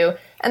talking to,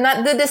 and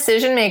that the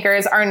decision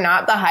makers are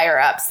not the higher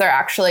ups. They're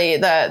actually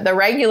the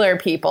regular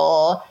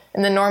people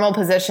in the normal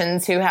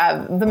positions who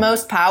have the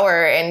most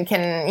power and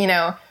can, you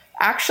know,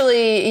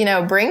 actually, you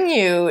know, bring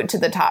you to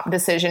the top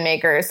decision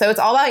makers. So it's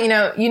all about, you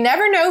know, you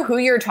never know who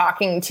you're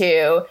talking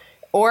to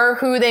or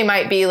who they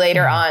might be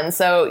later on.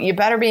 So you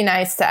better be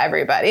nice to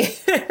everybody.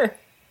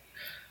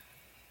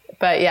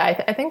 But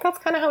yeah, I think that's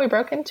kind of how we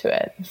broke into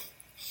it.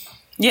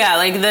 Yeah,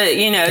 like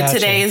Gotcha.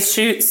 Today's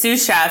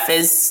sous chef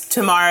is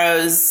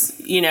tomorrow's,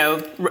 you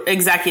know,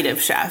 executive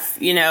chef.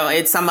 You know,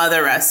 it's some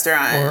other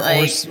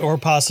restaurant. Or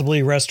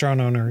possibly restaurant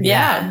owner.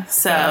 Yeah.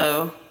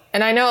 So.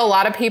 And I know a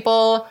lot of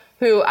people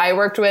who I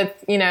worked with,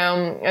 you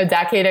know, a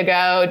decade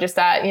ago, just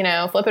at, you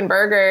know, flipping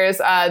burgers,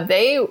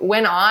 they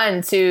went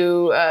on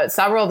to,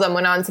 several of them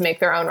went on to make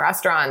their own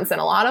restaurants.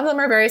 And a lot of them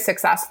are very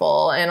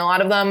successful. And a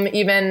lot of them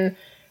even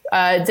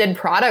did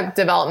product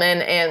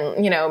development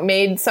and, you know,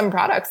 made some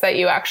products that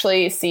you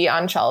actually see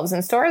on shelves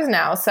in stores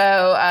now.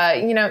 So,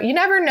 you know, you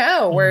never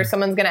know where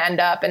someone's going to end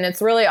up. And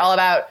it's really all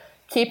about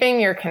keeping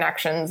your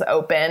connections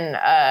open,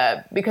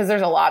 because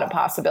there's a lot of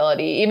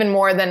possibility, even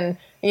more than,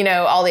 you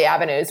know, all the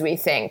avenues we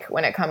think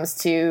when it comes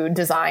to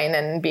design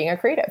and being a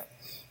creative.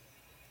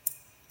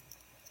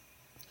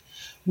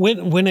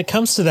 When it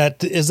comes to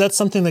that, is that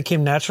something that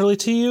came naturally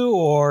to you,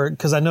 or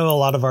because I know a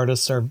lot of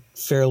artists are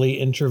fairly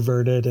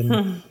introverted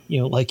and, you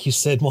know, like you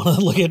said, want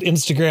to look at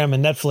Instagram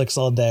and Netflix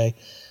all day.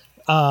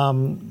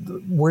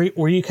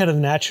 Were you kind of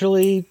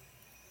naturally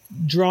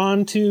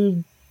drawn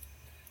to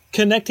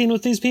connecting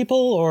with these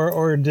people,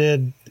 or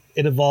did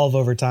it evolve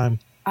over time?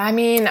 I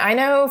mean, I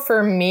know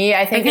for me,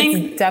 I think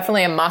it's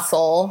definitely a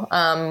muscle.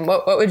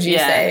 What would you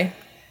say?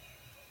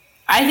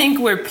 I think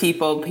we're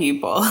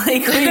people.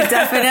 Like we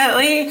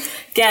definitely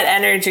get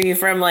energy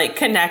from like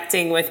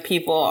connecting with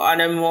people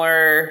on a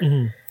more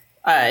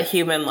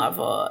human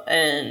level.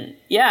 And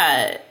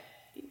yeah,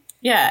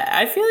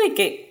 I feel like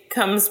it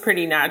comes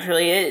pretty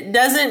naturally. It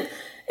doesn't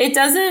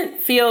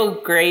feel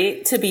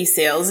great to be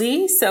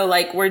salesy. So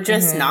like we're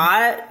just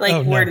not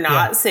like we're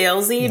not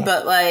salesy,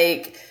 but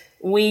like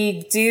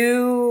we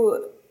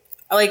do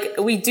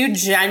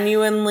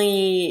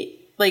genuinely,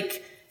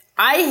 like,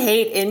 I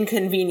hate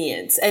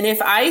inconvenience. And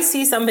if I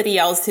see somebody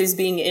else who's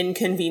being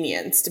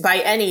inconvenienced by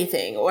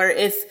anything, or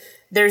if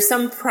there's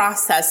some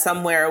process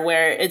somewhere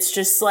where it's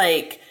just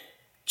like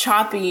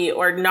choppy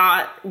or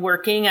not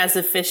working as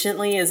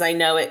efficiently as I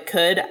know it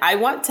could, I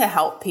want to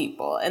help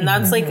people. And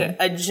that's like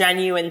a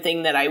genuine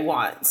thing that I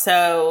want.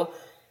 So,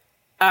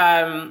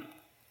 yeah,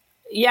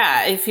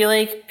 I feel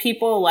like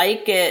people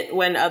like it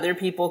when other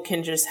people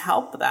can just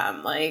help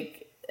them.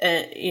 Like,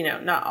 you know,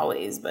 not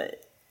always,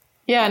 but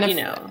yeah, and you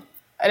know.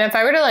 And if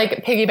I were to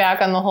like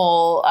piggyback on the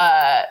whole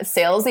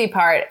salesy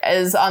part,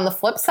 is on the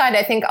flip side,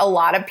 I think a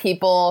lot of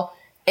people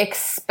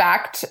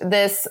expect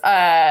this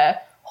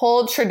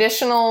whole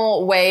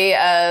traditional way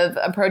of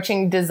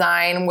approaching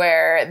design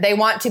where they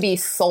want to be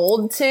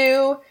sold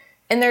to.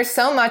 And there's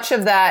so much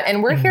of that.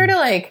 And we're here to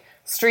like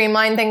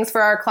streamline things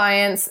for our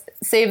clients,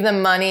 save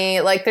them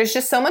money. Like there's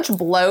just so much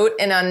bloat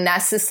and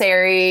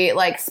unnecessary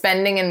like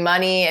spending and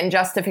money and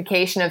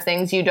justification of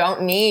things you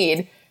don't need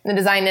in the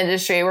design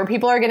industry, where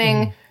people are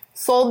getting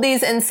sold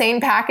these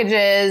insane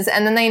packages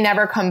and then they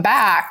never come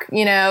back,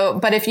 you know.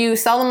 But if you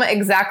sell them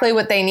exactly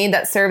what they need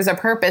that serves a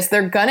purpose,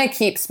 they're gonna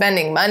keep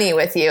spending money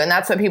with you. And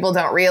that's what people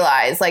don't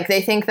realize. Like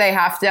they think they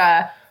have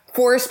to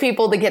force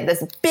people to get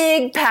this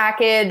big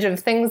package of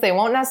things they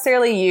won't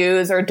necessarily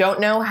use or don't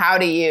know how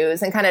to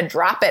use and kind of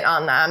drop it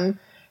on them.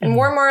 And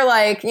we're more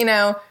like, you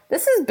know,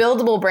 this is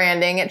buildable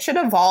branding. It should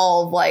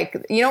evolve.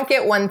 Like you don't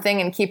get one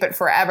thing and keep it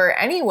forever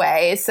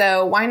anyway.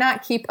 So why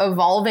not keep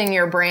evolving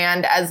your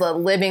brand as a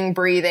living,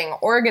 breathing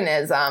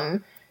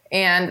organism?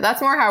 And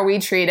that's more how we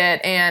treat it.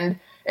 And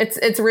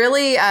it's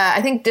really,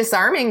 I think,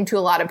 disarming to a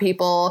lot of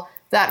people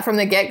that from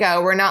the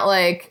get-go, we're not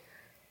like,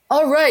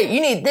 all right,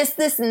 you need this,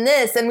 this, and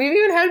this. And we've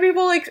even had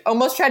people like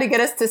almost try to get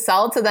us to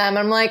sell to them.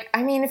 I'm like,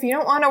 I mean, if you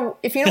don't want to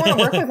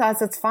work with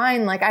us, it's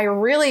fine. Like, I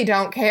really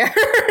don't care.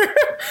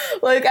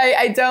 Like,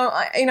 I don't,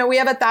 you know, we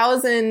have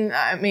 1,000,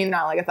 I mean,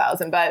 not like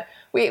 1,000, but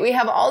we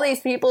have all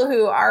these people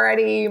who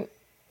already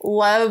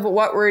love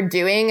what we're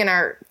doing and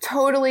are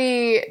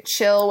totally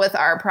chill with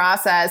our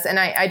process. And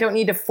I don't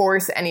need to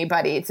force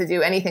anybody to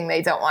do anything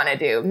they don't want to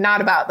do. Not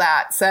about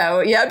that.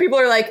 So yeah, people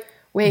are like,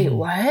 wait,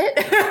 what?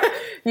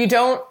 You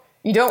don't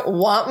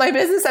want my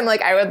business? I'm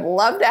like, I would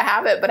love to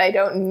have it, but I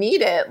don't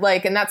need it.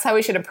 Like, and that's how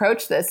we should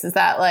approach this, is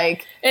that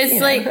like, it's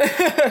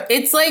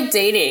like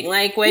dating.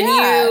 Like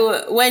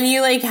when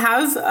you like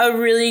have a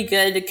really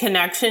good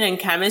connection and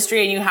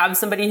chemistry and you have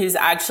somebody who's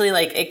actually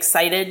like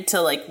excited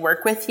to like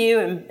work with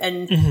you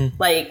and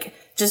like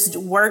just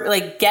work,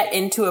 like get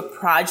into a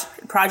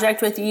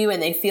project with you,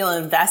 and they feel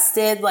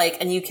invested, like,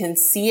 and you can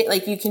see it,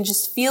 like you can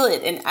just feel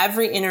it in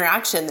every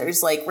interaction.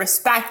 There's like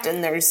respect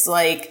and there's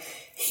like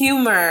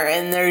humor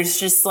and there's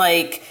just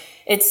like,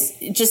 it's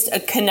just a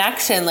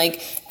connection.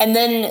 Like, and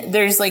then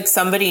there's like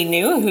somebody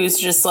new who's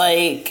just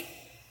like,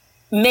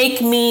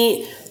 make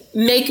me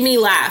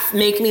laugh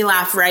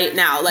right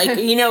now. Like,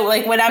 you know,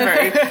 like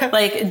whatever,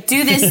 like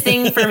do this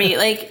thing for me.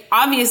 Like,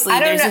 obviously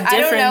there's a difference. I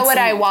don't know what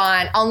I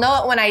want. I'll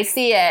know it when I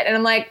see it. And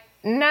I'm like,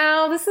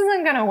 no, this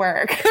isn't going to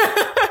work.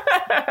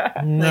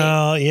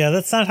 No. Yeah.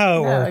 That's not how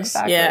it works.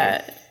 Exactly.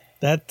 Yeah.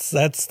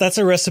 That's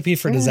a recipe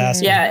for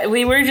disaster. Yeah,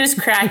 we were just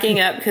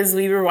cracking up because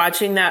we were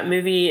watching that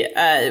movie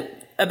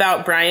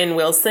about Brian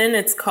Wilson.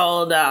 It's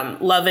called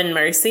Love and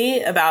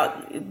Mercy,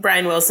 about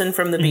Brian Wilson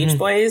from the Beach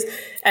Boys.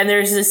 And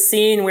there's this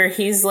scene where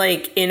he's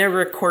like in a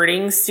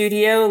recording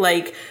studio,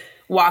 like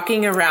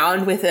walking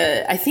around with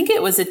I think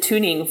it was a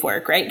tuning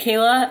fork, right,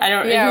 Kayla? I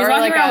don't know. Yeah, he was or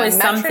walking like around a with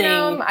something.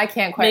 metronome. I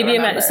can't quite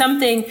remember.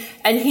 Something.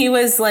 And he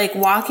was like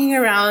walking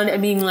around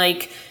and being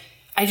like,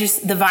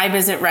 the vibe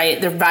isn't right.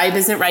 The vibe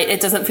isn't right.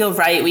 It doesn't feel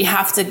right. We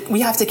have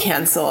to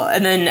cancel.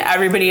 And then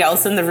everybody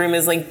else in the room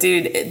is like,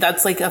 dude,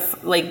 that's like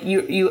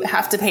you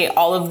have to pay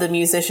all of the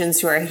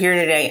musicians who are here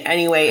today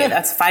anyway.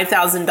 That's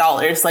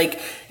 $5,000. Like,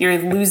 you're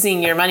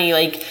losing your money.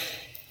 Like,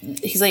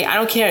 he's like, I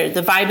don't care.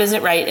 The vibe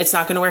isn't right. It's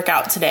not going to work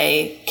out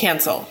today.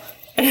 Cancel.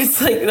 And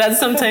it's like, that's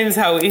sometimes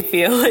how we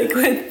feel like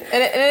with,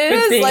 and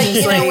it is like,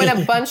 you know, when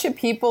a bunch of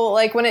people,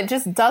 like when it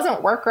just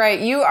doesn't work right,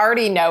 you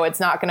already know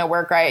it's not going to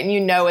work right. And you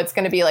know, it's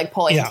going to be like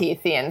pulling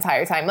teeth the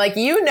entire time. Like,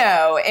 you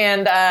know,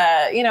 and,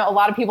 you know, a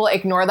lot of people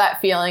ignore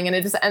that feeling and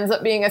it just ends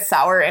up being a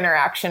sour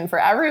interaction for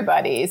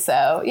everybody.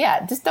 So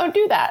yeah, just don't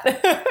do that.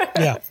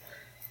 Yeah.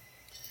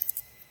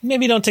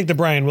 Maybe don't take the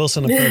Brian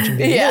Wilson approach and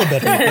be a little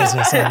bit of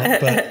business on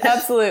it. But,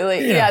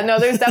 absolutely. Yeah, no,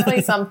 there's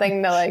definitely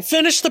something to like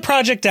finish the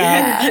project out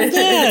and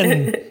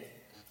then.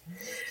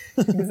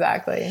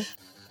 Exactly.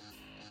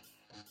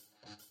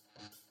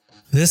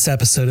 This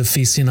episode of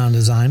Feasting on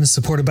Design is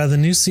supported by the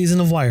new season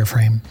of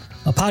Wireframe,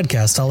 a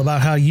podcast all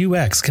about how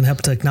UX can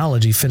help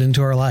technology fit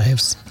into our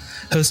lives.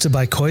 Hosted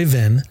by Khoi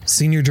Vinh,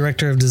 Senior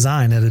Director of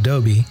Design at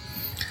Adobe,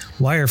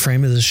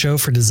 Wireframe is a show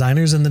for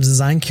designers and the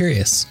design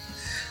curious.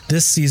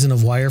 This season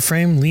of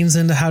Wireframe leans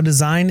into how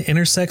design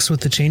intersects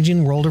with the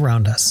changing world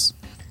around us.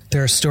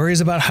 There are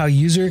stories about how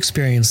user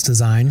experience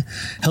design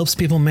helps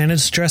people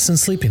manage stress and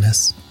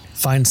sleepiness,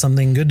 find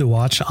something good to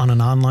watch on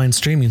an online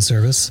streaming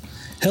service,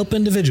 help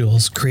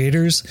individuals,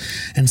 creators,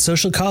 and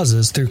social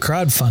causes through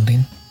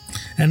crowdfunding,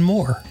 and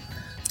more.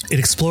 It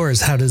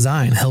explores how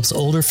design helps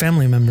older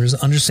family members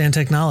understand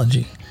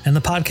technology, and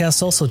the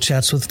podcast also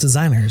chats with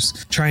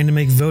designers trying to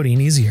make voting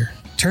easier.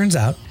 Turns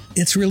out,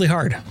 it's really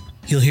hard.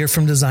 You'll hear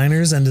from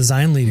designers and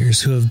design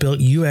leaders who have built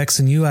UX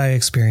and UI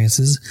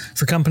experiences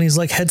for companies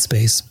like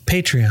Headspace,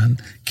 Patreon,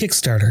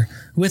 Kickstarter,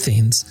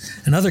 Withings,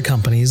 and other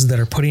companies that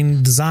are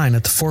putting design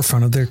at the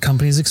forefront of their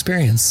company's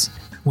experience.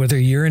 Whether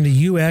you're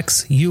into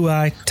UX,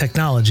 UI,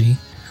 technology,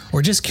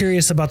 or just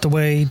curious about the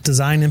way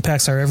design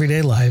impacts our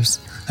everyday lives,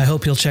 I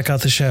hope you'll check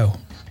out the show.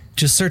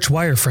 Just search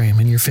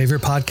Wireframe in your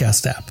favorite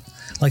podcast app,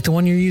 like the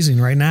one you're using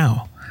right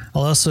now.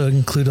 I'll also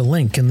include a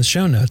link in the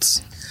show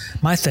notes.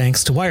 My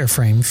thanks to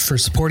Wireframe for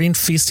supporting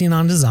Feasting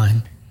on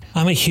Design.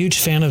 I'm a huge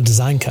fan of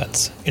Design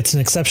Cuts. It's an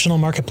exceptional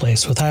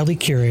marketplace with highly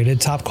curated,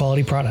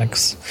 top-quality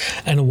products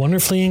and a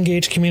wonderfully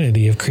engaged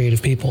community of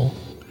creative people.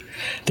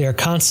 They are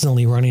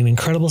constantly running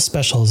incredible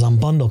specials on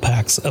bundle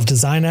packs of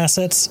design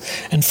assets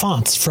and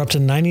fonts for up to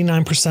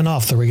 99%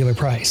 off the regular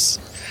price.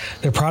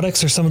 Their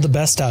products are some of the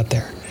best out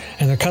there,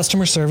 and their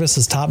customer service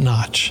is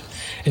top-notch.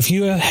 If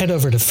you head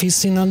over to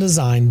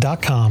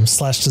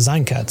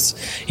feastingondesign.com/designcuts,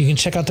 you can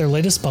check out their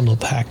latest bundle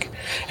pack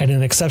at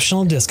an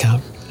exceptional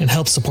discount and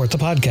help support the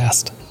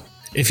podcast.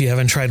 If you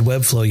haven't tried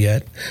Webflow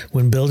yet,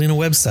 when building a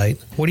website,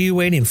 what are you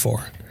waiting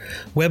for?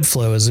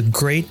 Webflow is a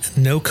great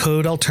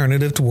no-code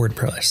alternative to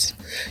WordPress.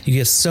 You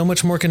get so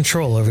much more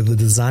control over the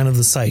design of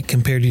the site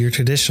compared to your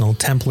traditional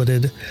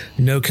templated,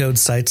 no-code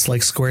sites like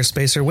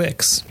Squarespace or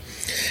Wix.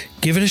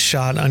 Give it a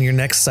shot on your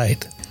next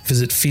site.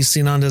 Visit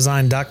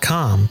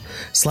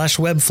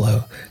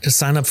feastingondesign.com/webflow to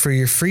sign up for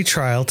your free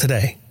trial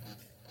today.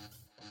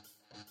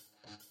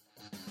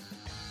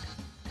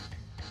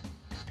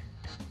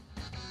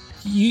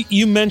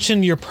 You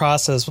mentioned your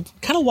process.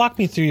 Kind of walk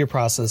me through your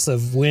process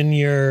of when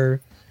you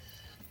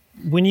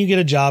get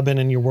a job in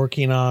and you're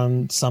working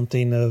on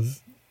something of,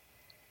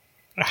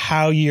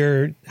 how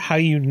you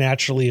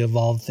naturally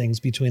evolve things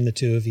between the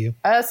two of you?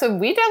 So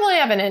we definitely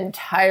have an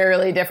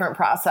entirely different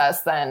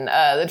process than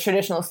the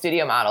traditional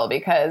studio model,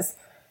 because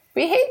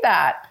we hate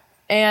that.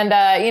 And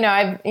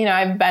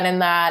I've been in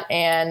that,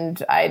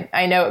 and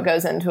I know it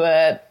goes into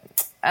it.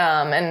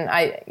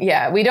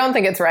 We don't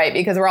think it's right,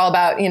 because we're all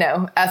about,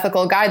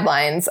 ethical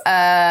guidelines.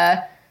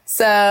 Hannah,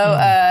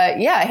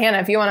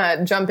 if you want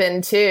to jump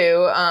in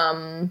too.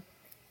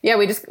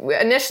 We just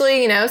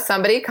initially,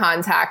 somebody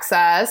contacts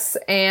us,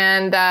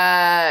 and,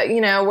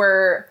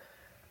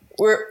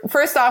 we're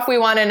first off, we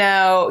want to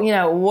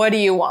know, what do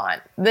you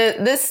want?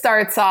 This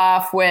starts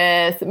off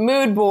with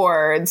mood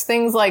boards,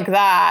 things like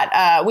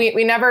that.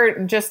 We never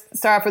just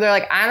start off with, they're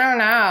like, I don't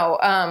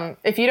know.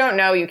 If you don't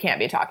know, you can't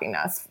be talking to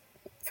us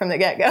from the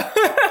get-go.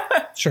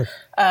 Sure.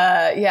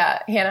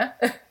 Hannah?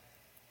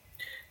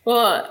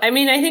 Well, I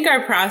mean, I think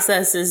our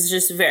process is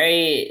just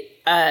very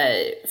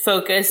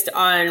focused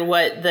on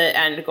what the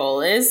end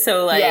goal is.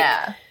 So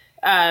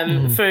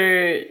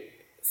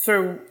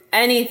for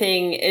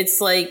anything, it's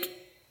like,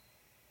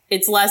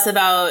 it's less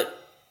about,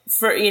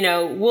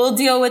 we'll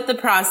deal with the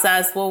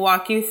process, we'll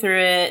walk you through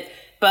it,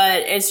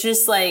 but it's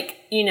just like,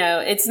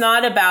 it's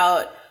not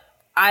about,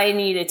 I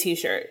need a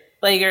t-shirt,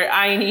 or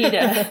I need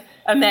a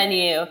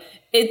menu.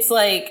 It's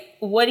like,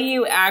 what do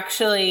you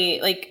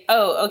actually,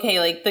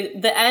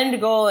 the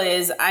end goal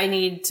is, I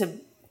need to,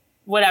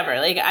 whatever,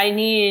 I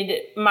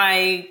need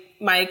my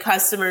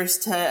customers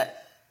to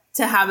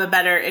have a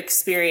better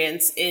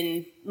experience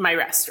in my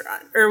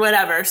restaurant or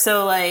whatever.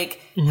 So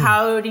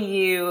how do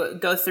you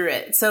go through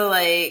it? So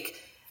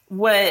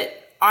what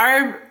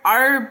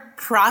our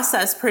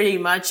process pretty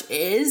much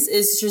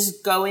is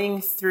just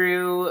going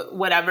through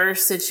whatever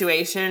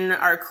situation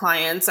our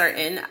clients are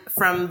in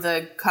from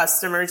the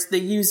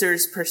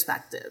user's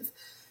perspective.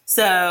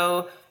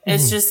 So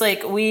it's just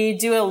we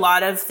do a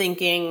lot of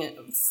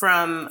thinking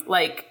from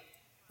what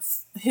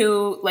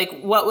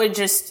would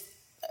just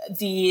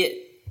the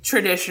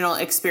traditional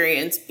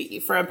experience be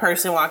for a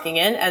person walking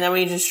in, and then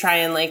we just try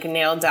and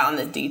nail down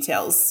the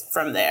details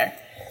from there.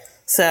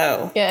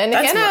 So and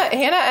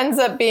Hannah ends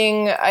up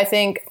being, I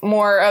think,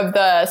 more of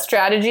the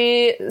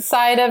strategy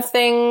side of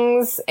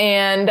things.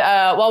 And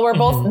while we're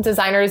both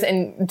designers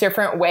in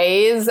different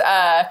ways,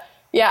 I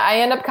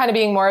end up kind of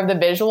being more of the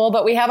visual,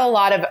 but we have a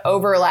lot of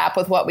overlap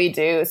with what we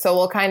do. So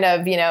we'll kind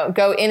of,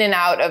 go in and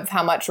out of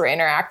how much we're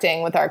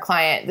interacting with our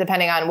client,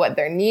 depending on what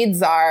their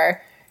needs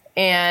are.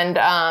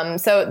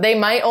 And so they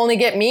might only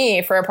get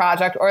me for a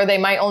project, or they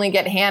might only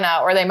get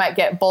Hannah, or they might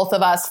get both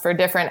of us for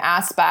different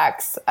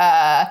aspects.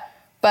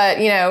 But,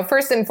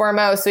 first and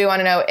foremost, we want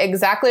to know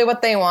exactly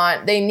what they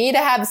want. They need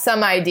to have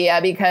some idea,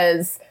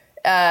 because,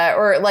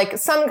 or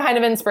some kind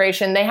of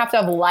inspiration. They have to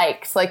have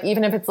likes.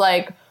 Even if it's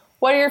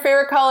what are your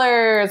favorite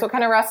colors? What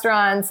kind of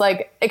restaurants?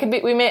 It could be,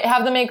 we may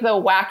have them make the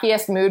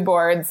wackiest mood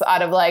boards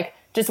out of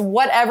just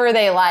whatever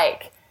they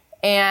like.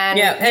 And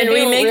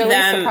we make really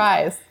them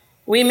surprised.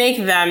 We make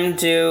them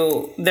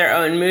do their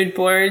own mood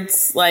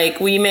boards.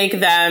 We make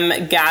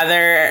them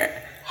gather.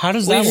 How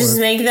does that work? We just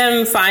make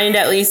them find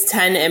at least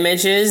 10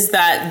 images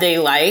that they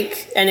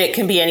like. And it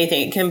can be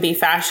anything. It can be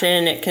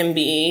fashion. It can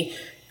be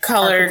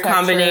color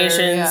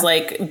combinations,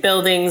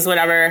 buildings,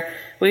 whatever.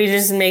 We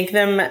just make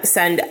them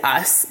send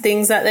us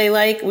things that they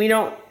like. We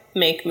don't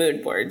make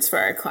mood boards for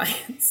our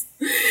clients.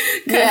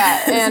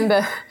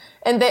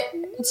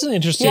 It's an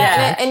interesting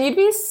and you'd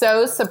be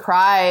so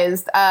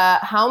surprised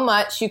how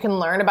much you can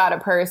learn about a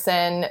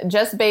person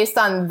just based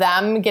on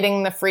them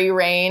getting the free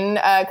reign.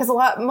 Because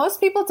most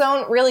people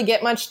don't really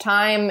get much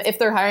time, if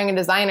they're hiring a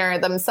designer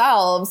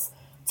themselves,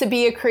 to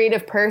be a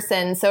creative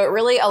person. So it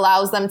really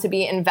allows them to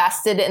be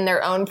invested in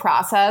their own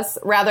process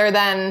rather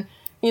than,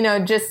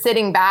 just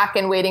sitting back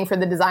and waiting for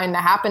the design to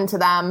happen to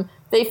them.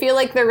 They feel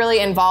like they're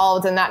really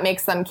involved, and that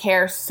makes them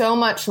care so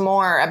much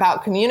more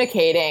about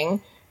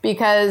communicating,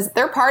 because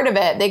they're part of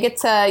it. They get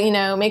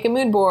to, make a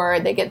mood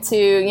board. They get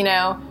to,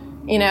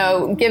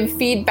 give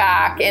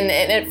feedback. And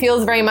it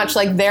feels very much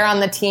like they're on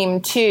the team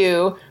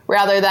too,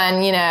 rather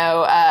than,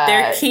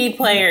 they're key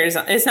players.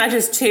 It's not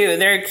just two,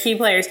 they're key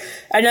players.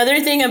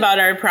 Another thing about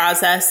our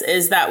process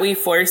is that we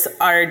force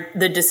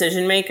the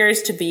decision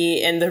makers to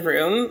be in the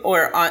room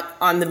or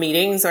on the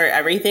meetings or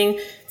everything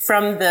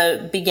from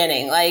the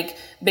beginning.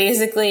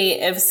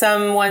 Basically, if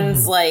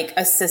someone's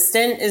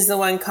assistant is the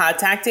one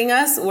contacting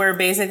us, we're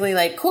basically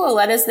cool,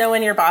 let us know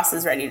when your boss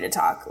is ready to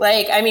talk.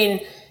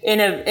 In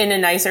a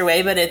nicer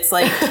way, but it's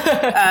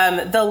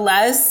the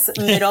less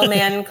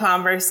middleman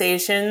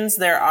conversations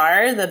there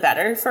are, the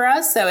better for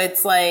us. So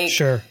it's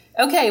sure.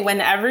 Okay, when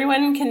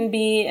everyone can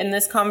be in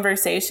this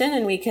conversation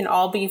and we can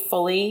all be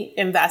fully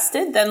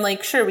invested, then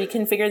sure, we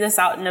can figure this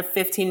out in a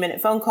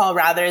 15-minute phone call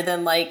rather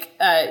than 20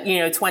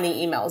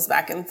 emails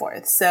back and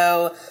forth.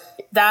 So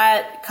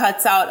that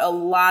cuts out a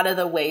lot of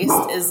the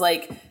waste. Is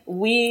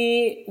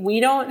we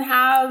don't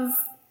have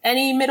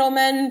any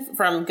middlemen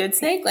from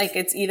Goodsnake.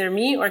 It's either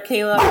me or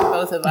Kayla or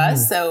both of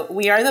us. So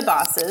we are the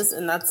bosses,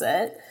 and that's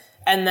it.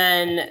 And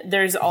then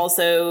there's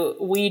also,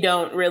 we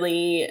don't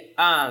really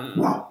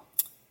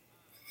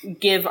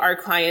give our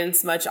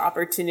clients much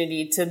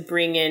opportunity to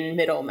bring in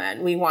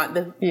middlemen. We want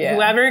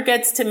whoever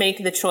gets to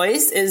make the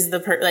choice is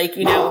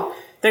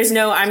there's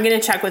no, I'm going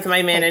to check with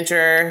my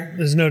manager.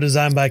 There's no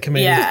design by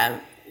committee.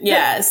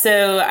 Yeah.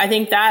 So I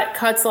think that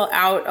cuts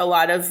out a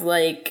lot of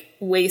like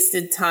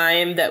wasted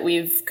time that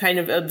we've kind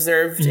of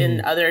observed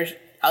in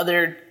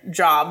other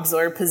jobs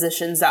or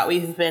positions that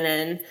we've been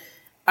in.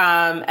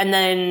 And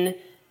then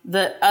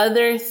the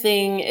other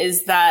thing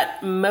is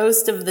that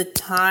most of the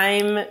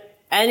time,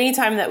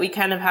 anytime that we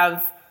kind of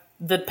have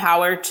the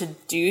power to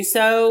do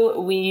so,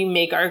 we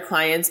make our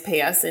clients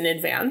pay us in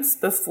advance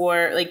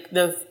before like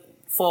the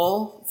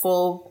full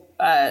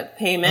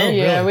payment. Oh, really?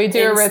 Yeah, we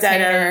do a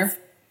retainer.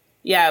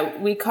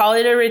 We call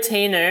it a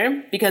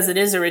retainer because it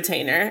is a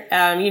retainer.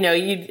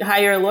 You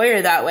hire a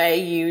lawyer that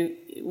way.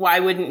 Why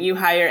wouldn't you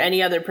hire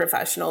any other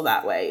professional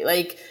that way?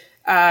 Like,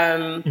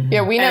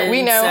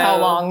 we know how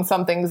long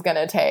something's going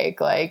to take,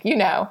 like,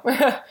 and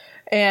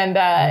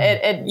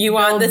you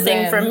want the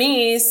thing from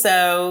me.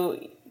 So,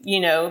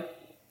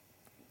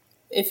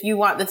 if you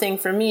want the thing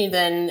from me,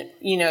 then,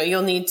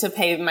 you'll need to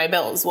pay my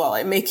bills while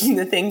I'm making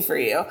the thing for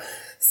you.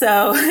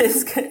 So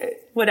it's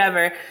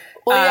whatever.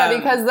 Well,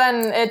 because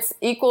then it's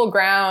equal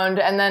ground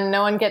and then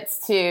no one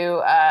gets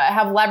to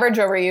have leverage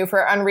over you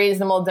for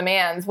unreasonable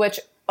demands, which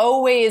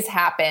always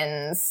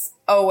happens.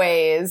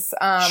 Always.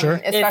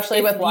 Sure.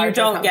 Especially with larger you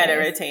don't companies. get a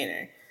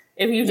retainer.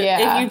 If you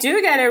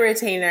do get a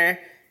retainer,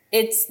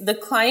 it's the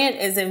client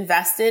is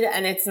invested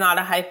and it's not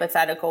a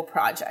hypothetical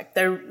project.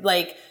 They're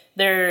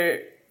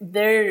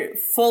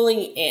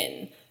fully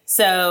in.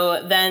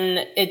 So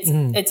then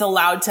it's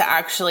allowed to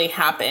actually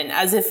happen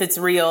as if it's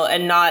real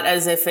and not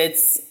as if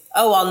it's,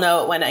 I'll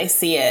know it when I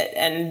see it.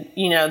 And,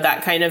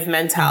 that kind of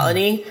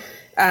mentality.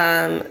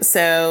 And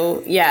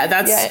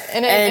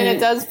it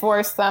does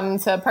force them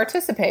to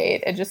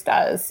participate. It just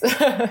does.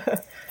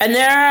 And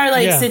there are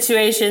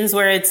situations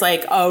where it's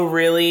like a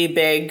really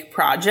big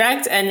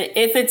project. And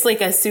if it's like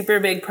a super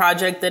big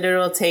project that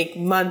it'll take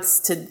months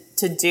to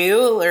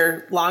do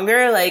or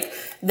longer,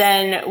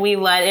 then we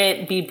let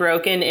it be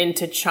broken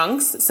into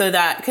chunks so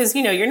that, because,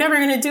 you're never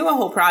going to do a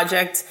whole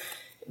project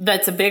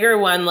that's a bigger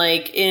one,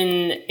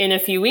 in a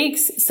few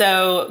weeks.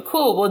 So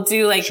cool. We'll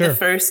do the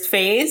first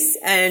phase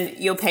and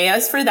you'll pay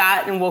us for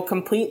that and we'll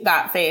complete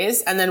that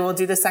phase. And then we'll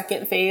do the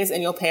second phase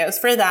and you'll pay us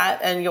for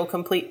that and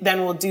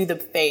then we'll do the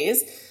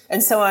phase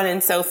and so on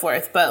and so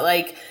forth.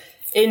 But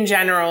in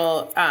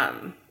general,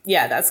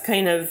 that's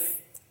kind of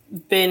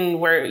been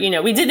where,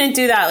 we didn't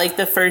do that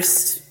the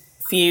first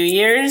few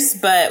years,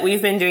 but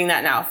we've been doing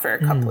that now for a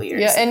couple years.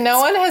 Yeah, and no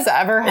one has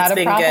ever had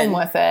a problem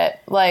with it.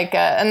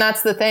 And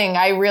that's the thing.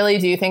 I really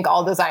do think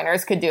all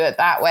designers could do it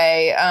that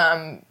way.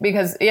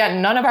 Because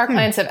none of our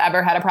clients have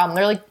ever had a problem.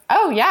 They're like,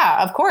 oh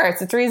yeah, of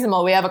course, it's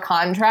reasonable. We have a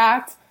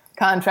contract.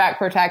 Contract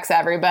protects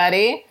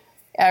everybody.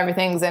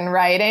 Everything's in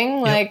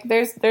writing. Yep.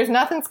 There's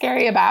nothing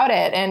scary about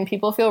it, and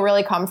people feel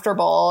really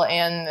comfortable,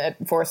 and it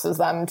forces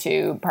them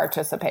to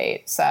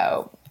participate.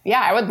 So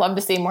I would love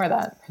to see more of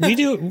that.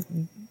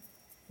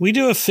 We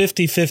do a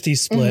 50-50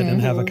 split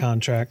and have a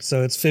contract.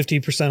 So it's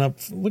 50% up,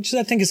 which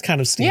I think is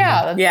kind of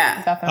standard.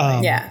 Yeah,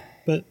 definitely.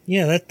 But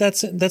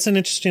that's an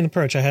interesting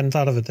approach. I hadn't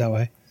thought of it that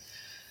way.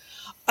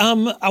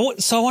 So I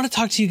want to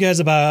talk to you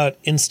guys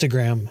about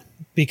Instagram,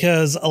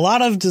 because a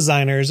lot of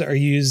designers are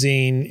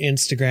using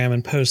Instagram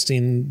and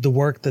posting the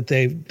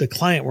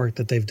client work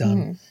that they've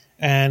done.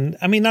 And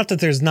I mean, not that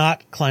there's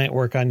not client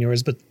work on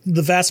yours, but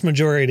the vast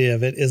majority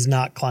of it is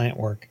not client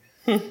work.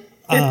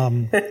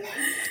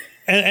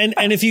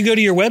 And if you go to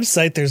your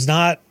website, there's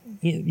not,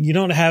 you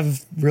don't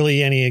have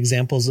really any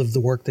examples of the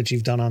work that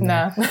you've done on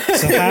there. No.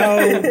 So how,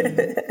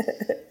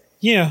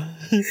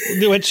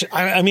 which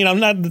I mean, I'm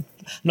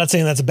not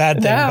saying that's a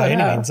bad thing by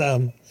any means.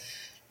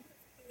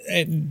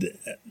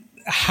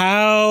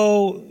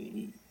 How,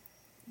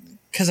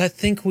 because I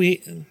think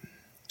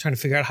trying to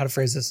figure out how to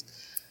phrase this.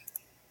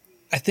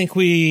 I think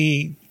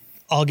we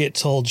all get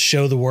told,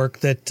 show the work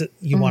that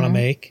you want to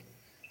make.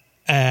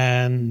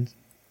 And,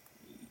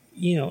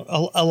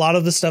 a lot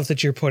of the stuff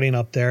that you're putting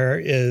up there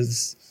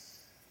is,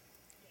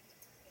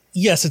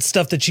 yes, it's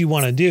stuff that you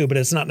want to do, but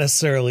it's not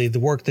necessarily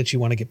the work that you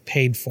want to get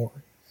paid for.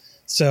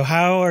 So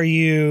how are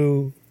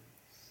you?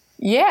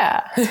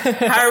 Yeah.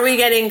 How are we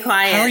getting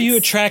clients? How are you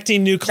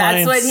attracting new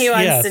clients? That's what he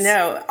wants to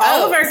know.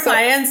 All of our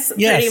clients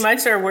pretty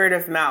much are word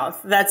of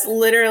mouth. That's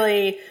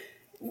literally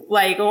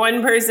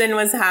one person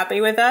was happy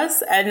with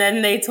us and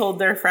then they told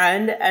their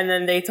friend and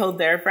then they told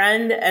their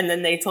friend and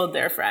then they told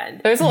their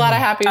friend. There's a lot of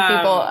happy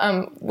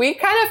people. We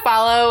kind of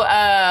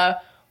follow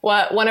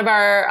what one of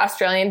our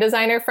Australian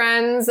designer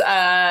friends,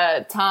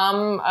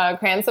 Tom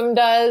Cransome,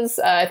 does.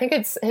 I think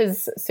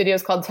his studio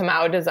is called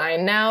Tamao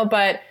Design now,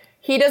 but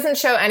he doesn't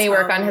show any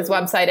work on his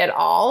website at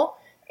all.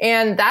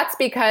 And that's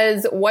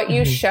because what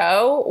you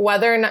show,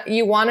 whether or not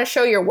you want to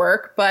show your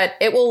work, but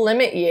it will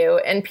limit you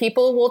and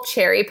people will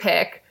cherry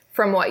pick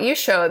from what you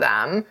show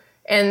them.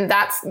 And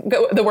that's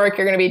the work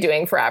you're going to be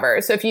doing forever.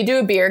 So if you do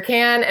a beer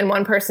can and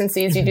one person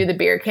sees you do the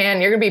beer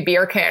can, you're going to be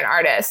beer can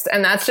artist.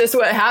 And that's just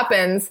what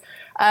happens.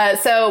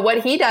 So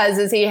what he does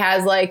is he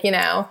has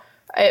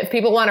if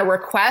people want to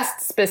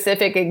request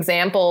specific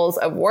examples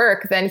of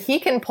work, then he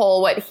can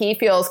pull what he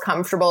feels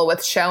comfortable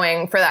with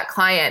showing for that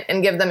client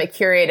and give them a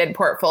curated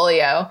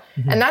portfolio.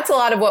 And that's a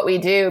lot of what we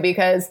do,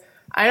 because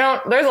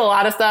there's a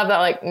lot of stuff that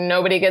like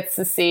nobody gets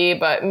to see,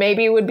 but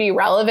maybe would be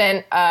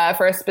relevant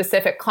for a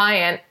specific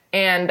client.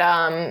 And,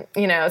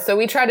 so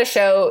we try to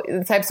show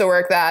the types of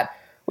work that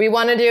we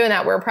want to do and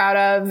that we're proud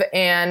of.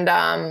 And,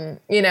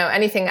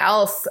 anything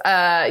else,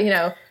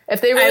 if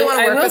they really want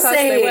to work with us,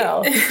 they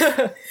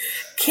will.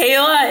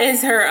 Kayla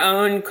is her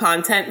own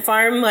content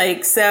farm.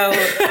 Like, so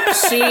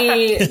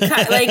she,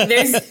 like,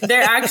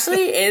 there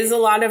actually is a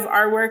lot of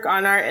our work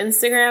on our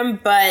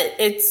Instagram, but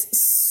it's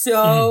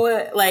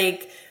so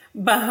like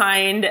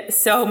behind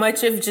so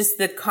much of just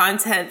the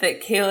content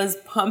that Kayla's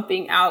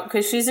pumping out,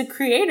 because she's a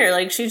creator.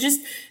 Like, she just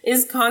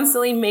is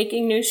constantly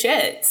making new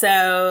shit.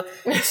 So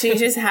she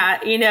just had,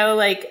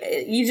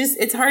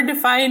 it's hard to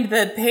find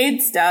the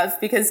paid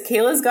stuff because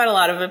Kayla's got a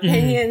lot of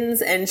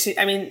opinions, and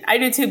I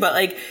do too, but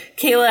like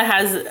Kayla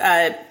has,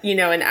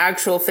 an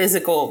actual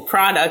physical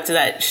product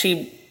that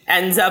she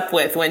ends up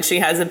with when she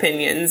has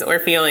opinions or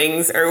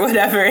feelings or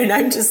whatever. And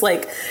I'm just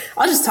like,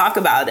 I'll just talk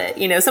about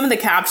it. Some of the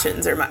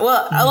captions are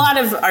a lot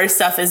of our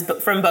stuff is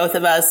from both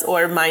of us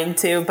or mine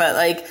too. But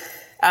like,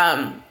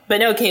 but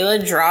no,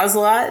 Kayla draws a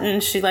lot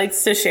and she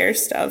likes to share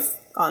stuff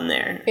on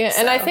there. Yeah. So.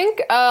 And I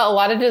think a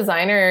lot of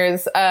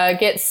designers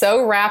get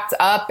so wrapped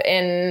up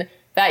in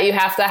that you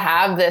have to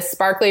have this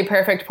sparkly,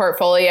 perfect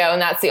portfolio,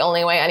 and that's the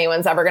only way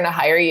anyone's ever going to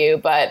hire you.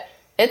 But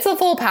it's a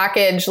full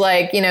package,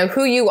 like,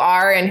 who you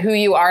are and who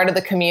you are to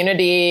the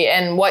community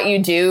and what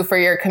you do for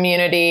your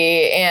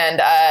community. And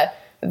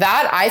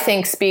that, I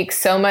think, speaks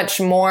so much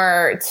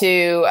more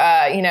to,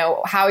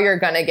 how you're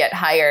going to get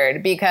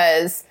hired,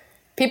 because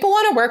people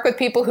want to work with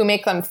people who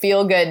make them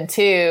feel good,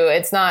 too.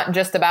 It's not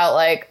just about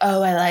like,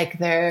 oh, I like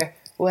their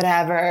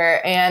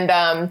whatever.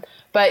 And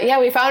but yeah,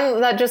 we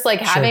found that just like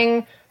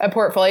having a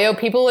portfolio,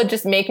 people would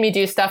just make me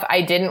do stuff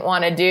I didn't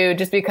want to do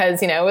just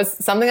because, it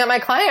was something that my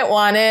client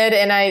wanted.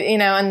 And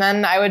and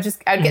then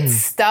I'd get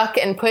stuck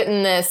and put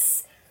in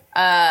this,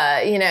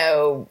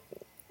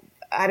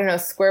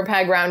 square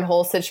peg round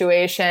hole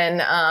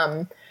situation.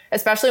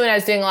 Especially when I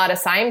was doing a lot of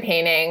sign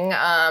painting.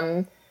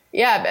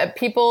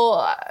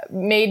 People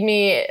made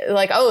me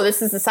like, oh,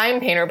 this is the sign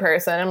painter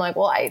person. I'm like,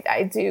 well,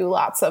 I do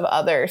lots of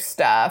other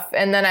stuff.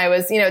 And then I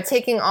was,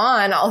 taking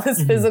on all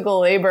this physical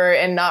labor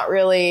and not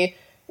really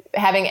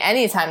having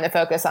any time to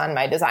focus on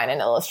my design and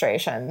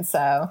illustration.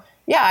 So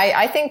yeah,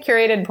 I think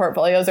curated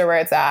portfolios are where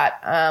it's at.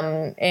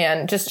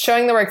 And just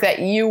showing the work that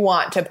you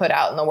want to put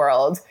out in the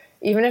world,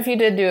 even if you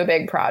did do a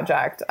big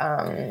project,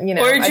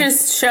 or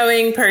just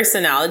showing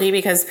personality,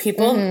 because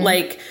people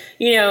like,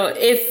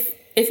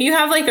 if you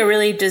have like a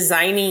really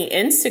designy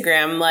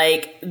Instagram,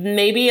 like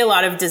maybe a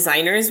lot of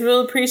designers will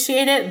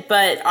appreciate it,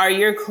 but are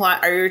your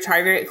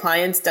target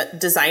clients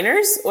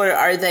designers, or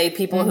are they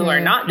people who are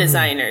not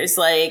designers?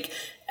 Like,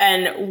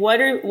 and what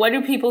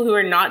do people who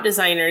are not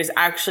designers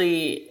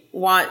actually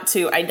want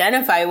to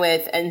identify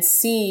with and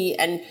see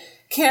and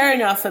care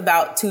enough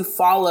about to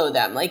follow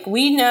them? Like,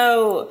 we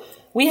know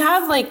we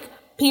have like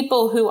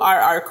people who are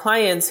our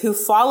clients who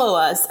follow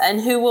us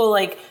and who will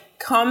like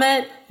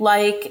comment,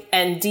 like,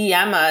 and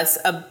DM us,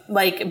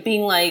 like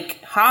being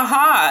like,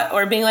 haha,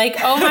 or being like,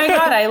 oh my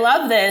God, I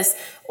love this,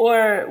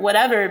 or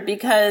whatever,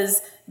 because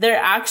they're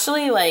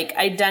actually like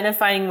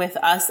identifying with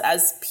us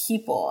as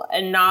people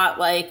and not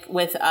like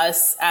with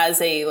us as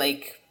a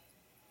like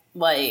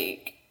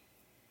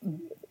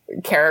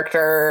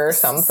character or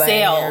something,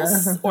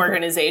 sales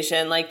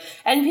organization. Like,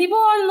 and people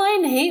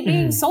online hate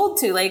being sold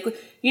to. Like,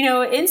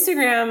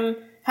 Instagram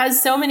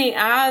has so many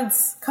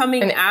ads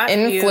coming at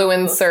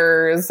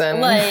influencers you.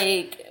 And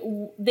like,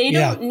 they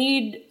don't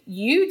need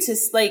you to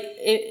like,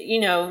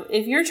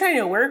 if you're trying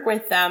to work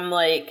with them,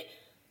 like,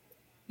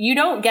 you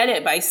don't get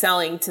it by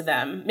selling to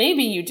them.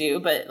 Maybe you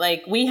do, but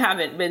like, we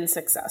haven't been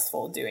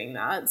successful doing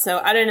that. So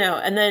I don't know.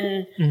 And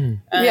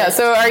then,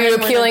 so are you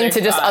appealing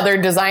to just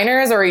other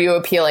designers, or are you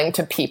appealing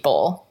to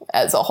people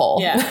as a whole?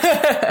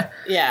 Yeah.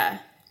 Yeah.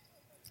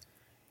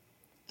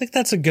 I think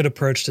that's a good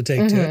approach to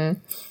take to it.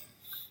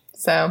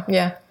 So,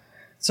 yeah.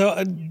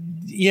 So,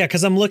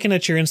 because I'm looking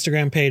at your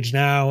Instagram page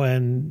now,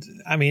 and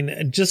I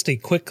mean, just a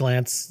quick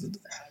glance,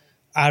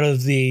 out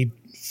of the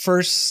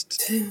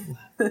first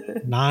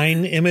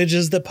 9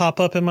 images that pop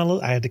up in my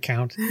I had to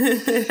count.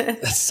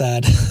 That's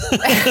sad.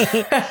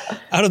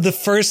 Out of the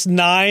first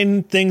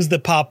 9 things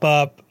that pop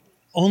up,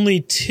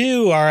 only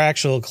 2 are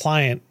actual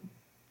client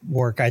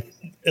work. At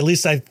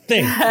least I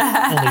think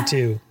only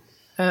 2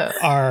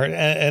 are,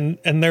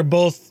 and they're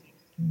both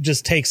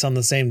just takes on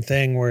the same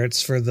thing, where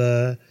it's for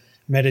the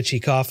Medici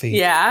coffee.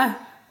 Yeah.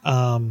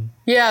 That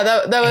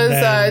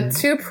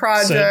was 2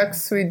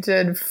 projects we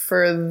did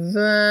for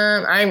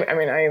them. I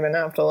even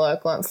have to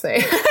look. Let's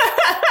see.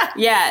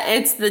 Yeah,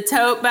 it's the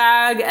tote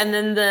bag, and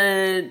then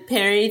the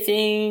Perry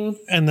thing,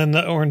 and then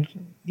the orange.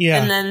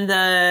 Yeah, and then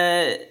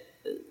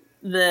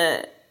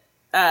the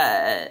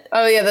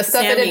Oh yeah, the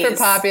stuff I did for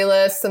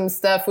Populous, some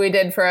stuff we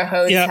did for a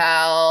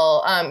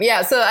hotel.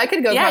 Yep. So I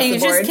could go. Yeah, across you the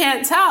board. just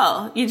can't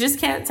tell. You just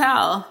can't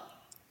tell.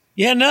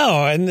 Yeah,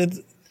 no,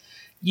 and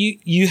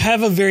you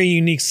have a very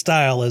unique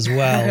style as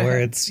well,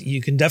 where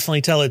you can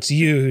definitely tell it's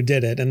you who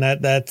did it, and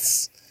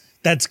that's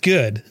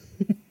good.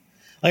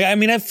 Like, I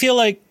mean, I feel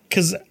like,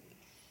 because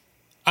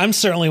I'm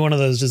certainly one of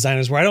those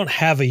designers where I don't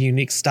have a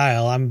unique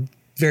style. I'm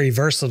very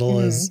versatile,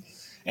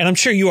 and I'm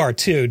sure you are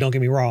too. Don't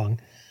get me wrong.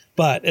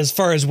 But as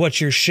far as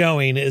what you're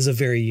showing is a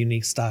very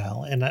unique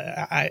style. And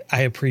I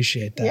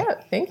appreciate that. Yeah,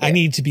 thank you. I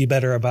need to be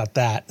better about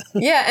that.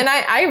 Yeah. And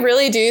I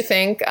really do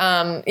think,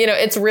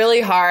 it's really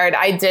hard.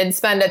 I did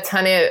spend a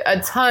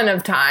ton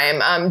of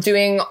time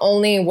doing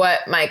only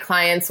what my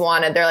clients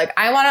wanted. They're like,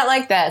 I want it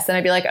like this. And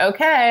I'd be like,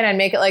 okay. And I'd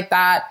make it like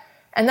that.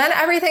 And then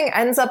everything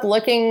ends up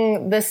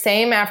looking the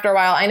same after a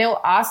while. I know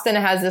Austin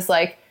has this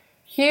like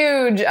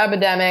huge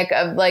epidemic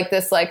of like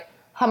this like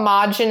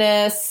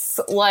homogenous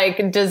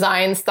like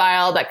design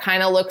style that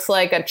kind of looks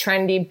like a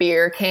trendy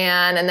beer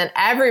can, and then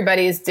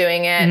everybody's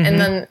doing it. And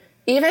then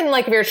even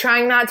like if you're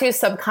trying not to,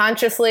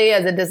 subconsciously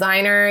as a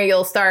designer,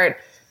 you'll start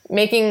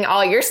making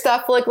all your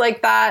stuff look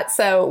like that.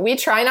 So we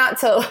try not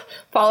to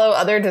follow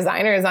other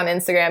designers on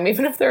Instagram,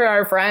 even if they're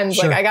our friends.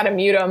 Sure. Like I gotta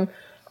mute them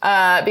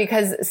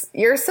because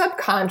your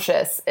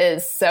subconscious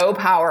is so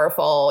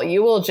powerful.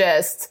 You will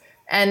just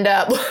end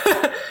up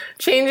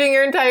changing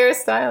your entire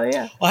style.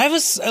 Yeah. Well, I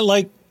was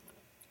like,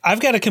 I've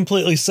got a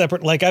completely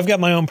separate, like I've got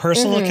my own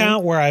personal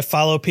account where I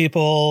follow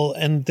people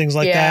and things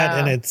like that.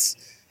 And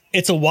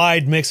it's a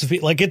wide mix of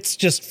people. Like it's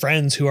just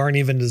friends who aren't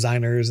even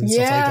designers and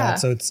stuff like that.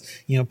 So it's,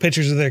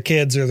 pictures of their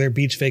kids or their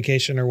beach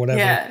vacation or whatever.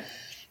 Yeah.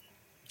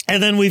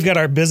 And then we've got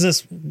our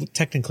business.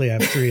 Technically I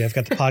have 3. I've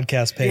got the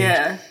podcast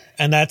page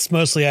and that's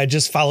mostly, I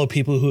just follow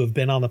people who have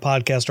been on the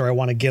podcast or I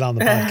want to get on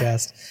the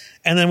podcast.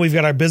 And then we've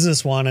got our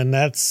business one, and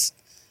that's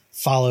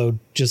followed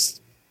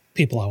just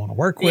people I want to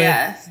work with.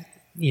 Yeah.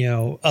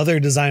 Other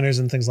designers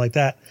and things like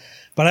that.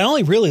 But I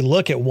only really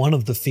look at one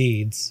of the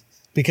feeds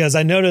because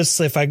I notice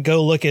if I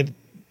go look at,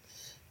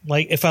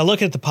 like, if I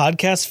look at the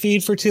podcast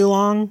feed for too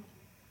long,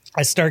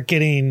 I start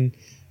getting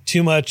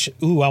too much,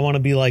 ooh, I want to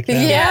be like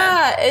that.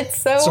 Yeah, it's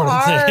so sort of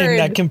hard. Thing,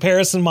 that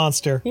comparison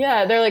monster.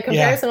 Yeah, they're like,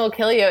 comparison will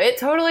kill you. It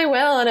totally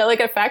will. And it like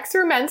affects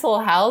your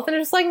mental health. And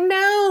it's just like,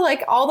 no,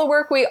 like all the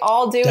work we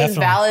all do is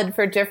valid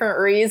for different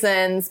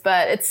reasons.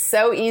 But it's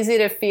so easy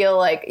to feel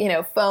like,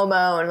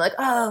 FOMO and like,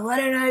 oh, why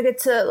didn't I get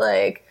to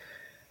like,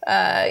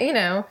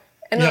 and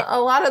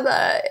a lot of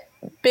the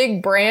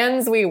big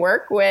brands we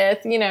work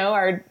with,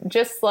 are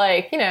just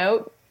like,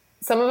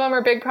 some of them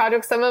are big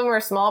projects, some of them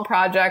are small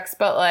projects,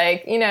 but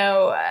like,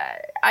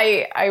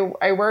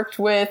 I worked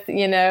with,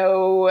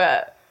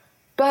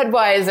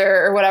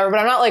 Budweiser or whatever, but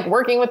I'm not like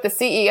working with the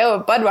CEO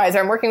of Budweiser.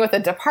 I'm working with a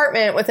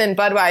department within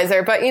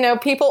Budweiser, but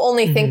people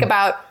only think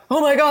about,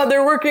 oh my God,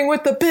 they're working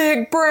with the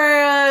big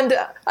brand.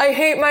 I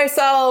hate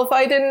myself.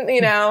 I didn't,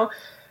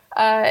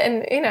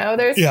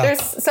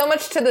 there's so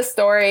much to the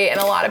story,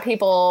 and a lot of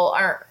people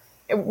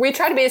we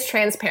try to be as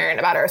transparent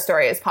about our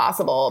story as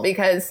possible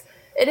because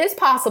it is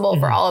possible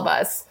for all of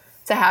us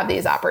to have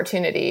these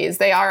opportunities.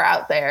 They are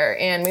out there,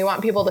 and we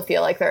want people to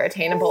feel like they're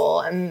attainable,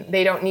 and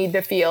they don't need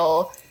to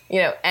feel,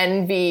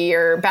 envy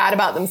or bad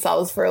about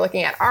themselves for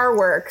looking at our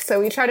work.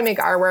 So we try to make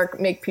our work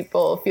make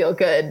people feel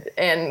good,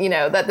 and,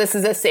 that this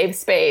is a safe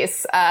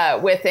space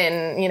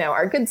within,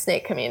 our Good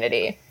Snake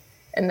community.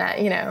 And that,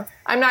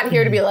 I'm not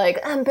here to be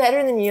like, I'm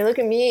better than you. Look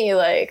at me.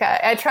 Like,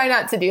 I try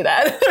not to do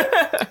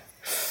that.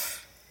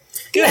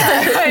 Good.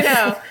 I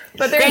know.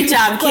 But great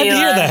job,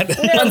 Kayla.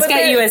 Let's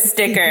get you a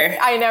sticker.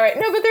 I know, right?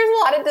 No, but there's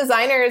a lot of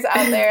designers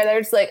out there that are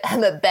just like,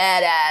 I'm a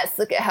badass.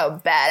 Look at how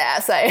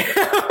badass I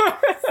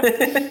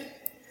am.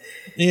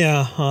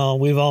 Yeah,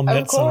 we've all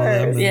met some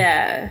of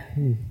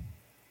them.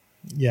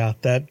 Yeah.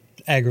 That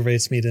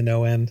aggravates me to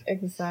no end.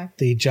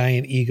 Exactly. The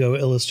giant ego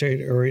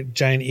illustrator or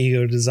giant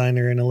ego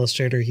designer and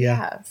illustrator.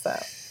 Yeah. So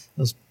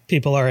those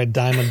people are a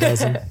dime a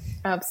dozen.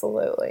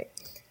 Absolutely.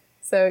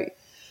 So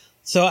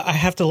I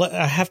have to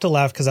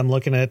laugh because I'm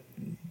looking at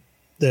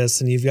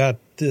this, and you've got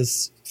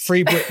this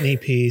Free Britney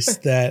piece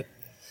that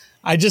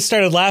I just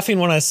started laughing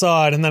when I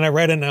saw it, and then I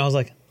read it and I was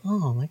like,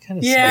 oh, that kind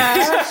of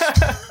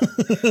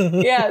sucks.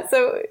 Yeah.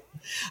 So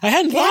I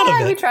hadn't thought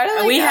of it. We tried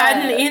to we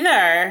hadn't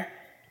either.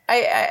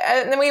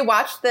 And then we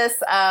watched this.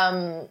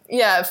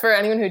 For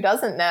anyone who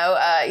doesn't know,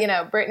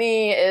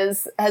 Britney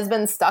has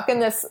been stuck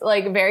in this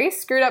like very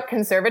screwed up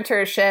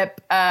conservatorship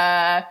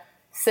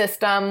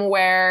system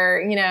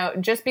where,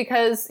 just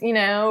because,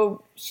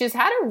 she's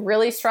had a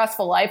really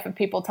stressful life of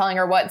people telling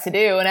her what to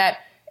do. And at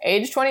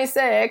age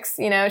 26,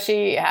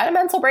 she had a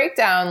mental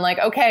breakdown. Like,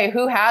 okay,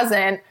 who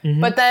hasn't?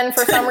 But then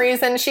for some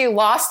reason she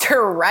lost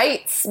her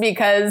rights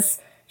because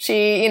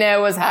she,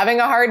 was having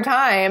a hard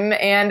time.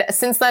 And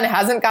since then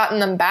hasn't gotten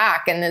them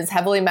back and is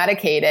heavily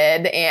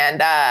medicated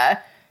and,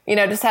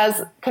 just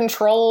has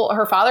control.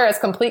 Her father has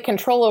complete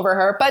control over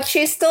her, but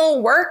she's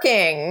still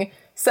working.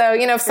 So,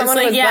 you know, if someone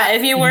was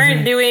if you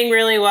weren't doing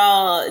really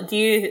well, do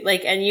you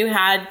and you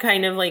had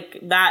kind of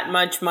that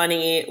much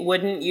money,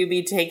 wouldn't you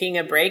be taking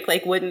a break?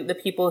 Wouldn't the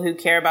people who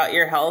care about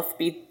your health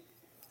be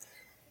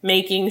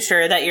making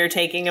sure that you're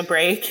taking a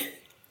break?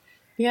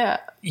 Yeah.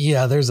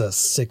 Yeah, there's a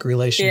sick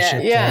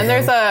relationship. Yeah, and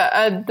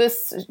there's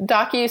this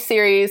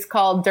docu-series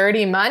called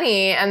Dirty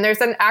Money, and there's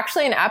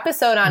actually an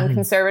episode on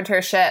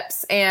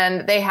conservatorships,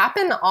 and they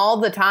happen all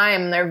the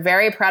time. They're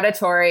very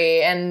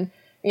predatory, and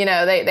you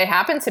know, they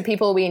happen to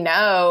people we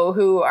know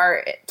who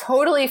are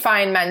totally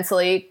fine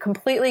mentally,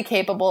 completely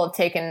capable of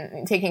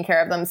taking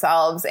care of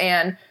themselves.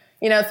 And,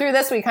 you know, through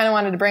this, we kind of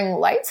wanted to bring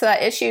light to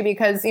that issue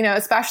because, you know,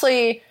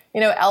 especially,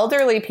 you know,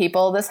 elderly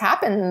people, this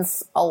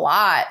happens a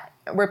lot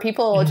where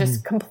people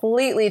just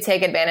completely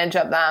take advantage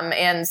of them.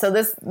 And so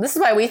this is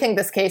why we think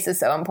this case is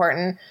so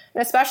important.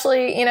 And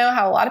especially, you know,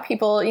 how a lot of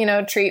people, you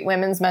know, treat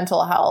women's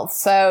mental health.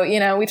 So, you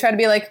know, we try to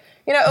be like,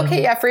 you know,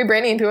 okay, yeah, free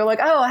Britney. And people are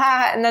like, oh,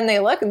 ha. And then they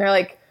look and they're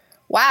like,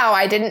 wow,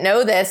 I didn't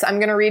know this. I'm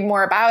going to read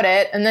more about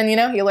it. And then, you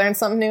know, you learn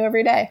something new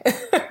every day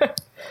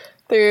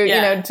through,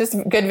 you know, just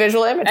good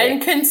visual imagery. And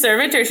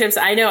conservatorships,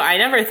 I know I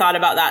never thought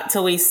about that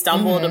till we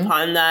stumbled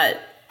upon that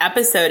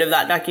episode of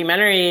that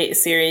documentary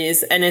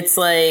series. And it's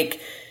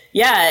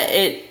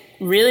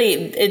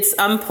it's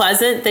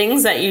unpleasant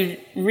things that you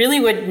really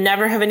would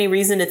never have any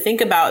reason to think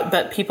about.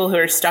 But people who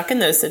are stuck in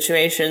those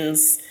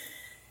situations,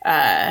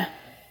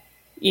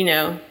 you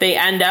know, they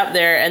end up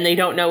there and they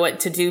don't know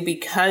what to do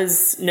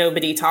because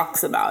nobody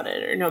talks about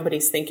it or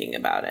nobody's thinking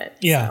about it.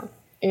 Yeah. So.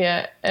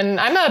 Yeah. And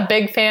I'm a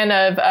big fan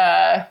of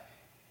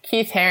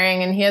Keith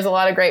Haring, and he has a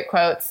lot of great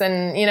quotes.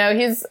 And, you know,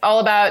 he's all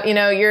about, you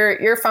know,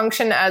 your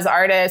function as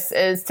artists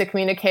is to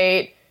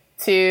communicate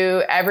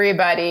to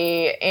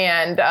everybody.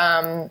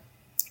 And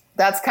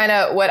that's kind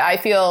of what I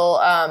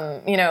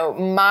feel, you know,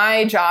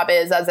 my job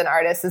is as an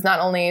artist is not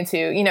only to,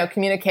 you know,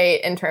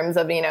 communicate in terms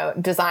of, you know,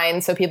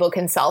 design so people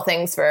can sell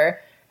things for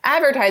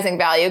advertising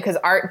value, because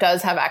art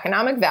does have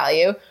economic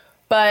value,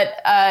 but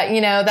you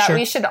know, that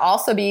we should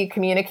also be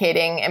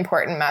communicating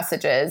important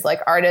messages. Like,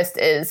 artist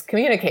is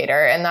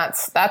communicator, and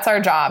that's our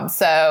job.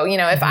 So, you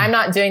know, if I'm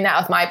not doing that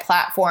with my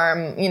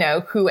platform, you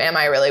know, who am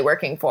I really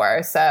working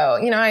for? So,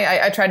 you know,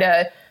 I try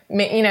to,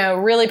 you know,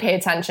 really pay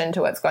attention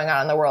to what's going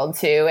on in the world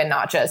too, and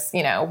not just,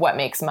 you know, what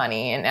makes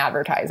money in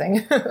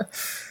advertising.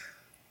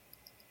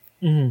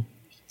 I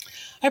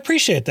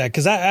appreciate that,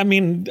 because I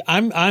mean,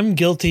 I'm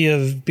guilty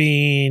of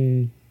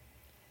being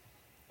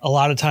a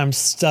lot of times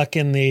stuck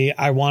in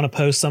I want to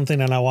post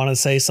something and I want to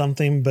say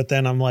something, but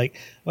then I'm like,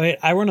 wait,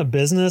 I run a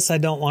business. I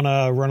don't want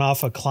to run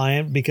off a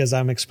client because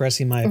I'm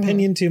expressing my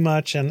opinion too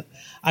much. And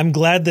I'm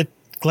glad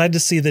to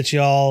see that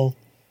y'all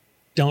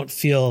don't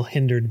feel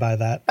hindered by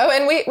that. Oh,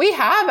 and we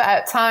have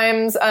at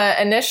times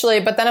initially,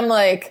 but then I'm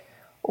like,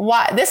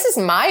 why? This is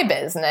my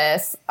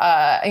business.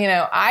 You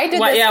know, I did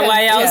this. Yeah,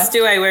 why else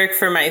do I work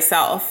for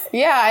myself?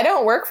 Yeah, I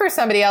don't work for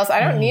somebody else.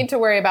 I don't need to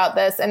worry about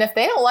this. And if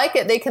they don't like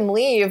it, they can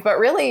leave. But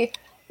really,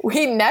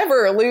 we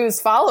never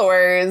lose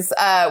followers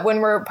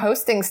when we're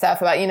posting stuff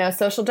about, you know,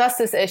 social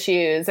justice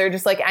issues or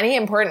just like any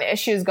important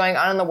issues going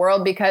on in the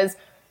world, because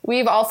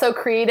we've also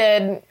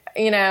created,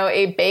 you know,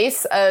 a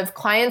base of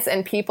clients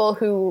and people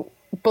who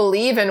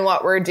believe in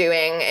what we're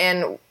doing,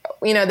 and,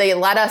 you know, they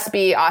let us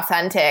be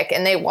authentic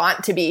and they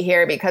want to be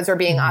here because we're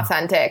being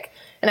authentic.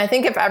 And I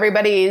think if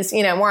everybody's,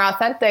 you know, more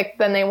authentic,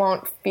 then they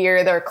won't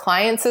fear their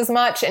clients as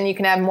much, and you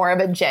can have more of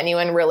a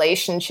genuine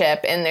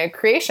relationship in the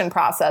creation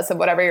process of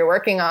whatever you're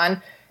working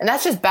on. And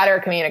that's just better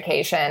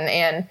communication.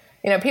 And,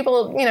 you know,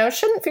 people, you know,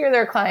 shouldn't fear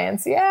their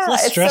clients. Yeah,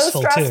 it's so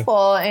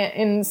stressful.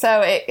 And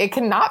so it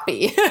cannot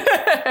be.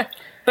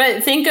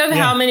 But think of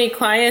how many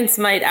clients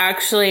might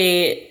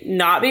actually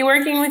not be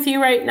working with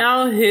you right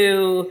now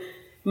who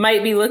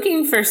might be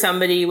looking for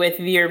somebody with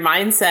your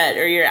mindset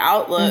or your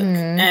outlook.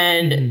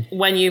 And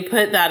when you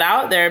put that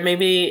out there,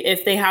 maybe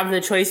if they have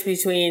the choice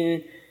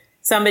between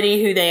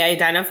somebody who they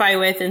identify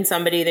with and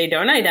somebody they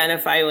don't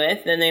identify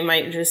with, then they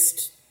might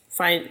just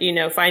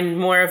find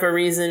more of a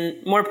reason,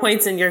 more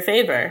points in your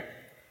favor.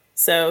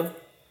 So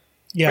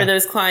for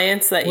those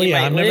clients that you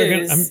might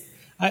lose.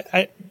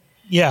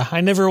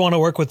 I never want to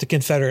work with the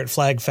Confederate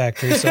flag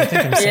factory, so I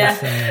think I'm safe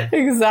from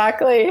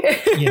exactly.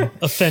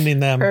 Offending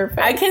them. Perfect.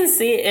 I can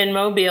see in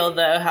Mobile,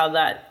 though, how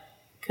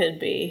that could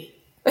be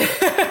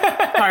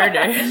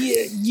harder.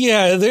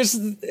 Yeah,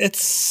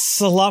 it's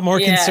a lot more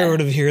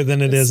conservative here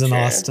than it is in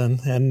Austin,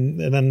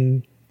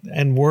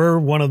 and we're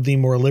one of the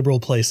more liberal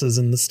places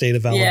in the state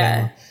of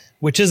Alabama,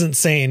 which isn't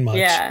saying much.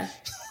 Yeah,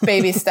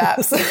 baby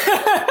steps.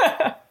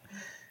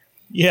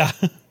 Yeah.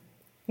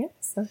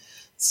 Yes.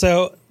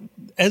 So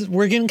as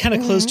we're getting kind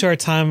of close to our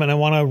time, and I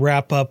want to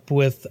wrap up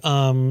with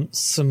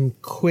some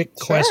quick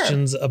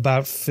questions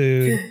about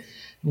food.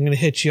 I'm going to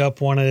hit you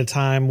up one at a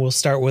time. We'll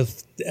start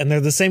with, and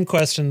they're the same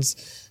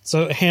questions.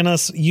 So Hannah,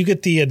 you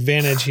get the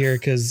advantage here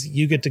because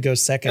you get to go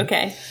second.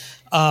 Okay.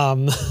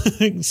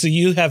 So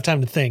you have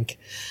time to think.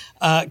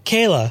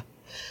 Kayla,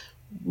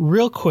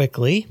 real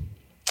quickly,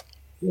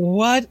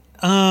 what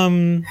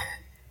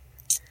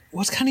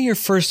what's kind of your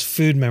first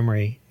food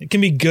memory? It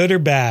can be good or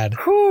bad.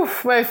 Whew,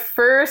 my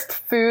first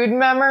food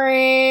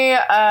memory,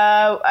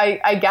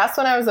 I guess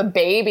when I was a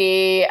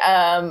baby,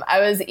 I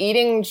was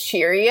eating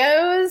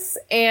Cheerios,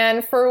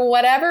 and for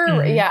whatever,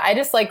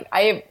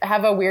 I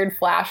have a weird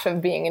flash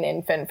of being an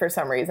infant for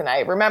some reason.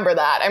 I remember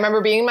that. I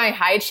remember being in my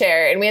high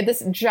chair, and we had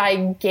this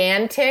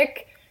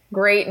gigantic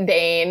Great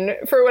Dane,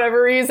 for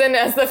whatever reason,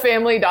 as the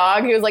family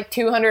dog. He was like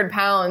 200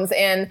 pounds,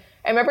 and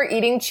I remember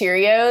eating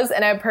Cheerios,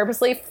 and I would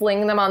purposely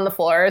fling them on the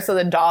floor so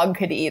the dog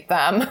could eat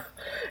them.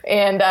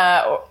 And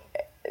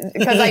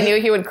because I knew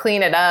he would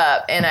clean it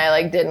up, and I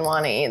like didn't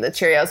want to eat the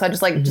Cheerios. So I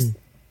just just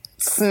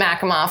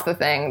smack them off the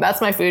thing. That's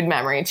my food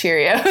memory,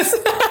 Cheerios.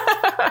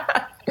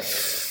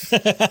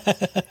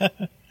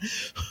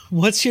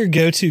 What's your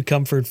go-to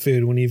comfort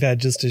food when you've had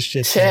just a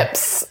shit day?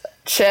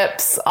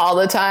 Chips all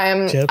the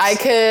time. Chips? I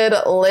could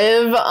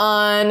live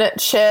on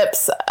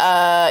chips.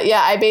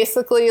 I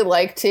basically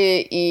like to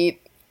eat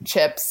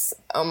chips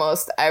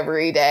almost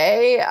every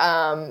day.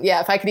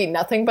 If I could eat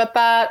nothing but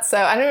that. So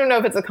I don't even know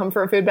if it's a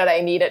comfort food, but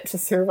I need it to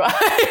survive.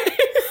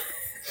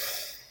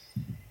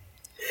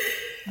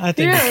 I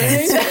think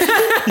it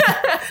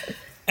counts.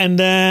 And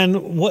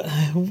then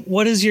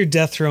what is your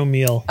death row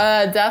meal?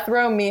 Death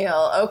row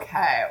meal.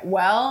 Okay.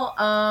 Well,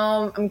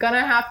 I'm going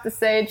to have to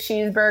say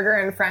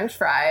cheeseburger and French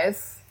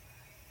fries.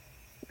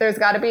 There's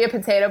got to be a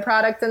potato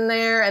product in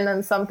there, and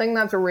then something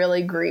that's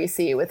really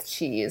greasy with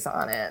cheese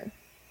on it.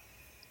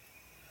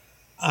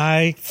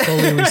 I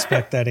fully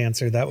respect that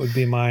answer. That would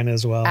be mine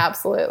as well.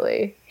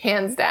 Absolutely.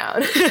 Hands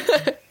down.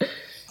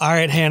 All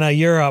right, Hannah,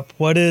 you're up.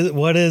 What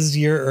is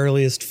your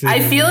earliest food? I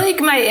feel like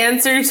my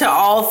answer to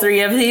all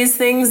three of these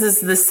things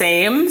is the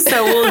same,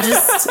 so we'll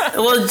just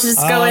go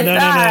with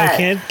that.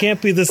 No, can't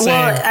be the same.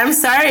 Well, I'm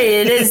sorry,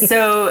 it is.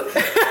 So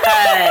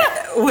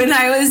when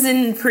I was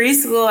in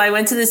preschool, I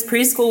went to this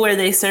preschool where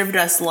they served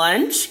us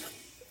lunch,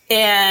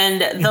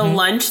 and the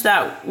lunch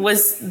that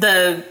was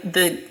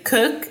the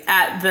cook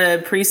at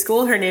the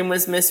preschool, her name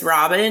was Miss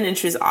Robin, and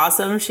she was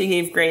awesome. She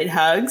gave great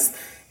hugs.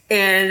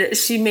 And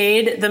she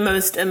made the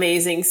most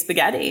amazing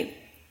spaghetti.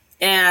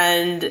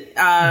 And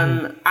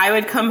I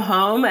would come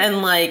home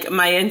and like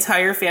my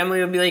entire family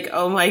would be like,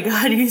 oh my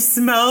God, you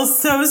smell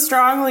so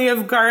strongly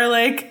of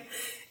garlic.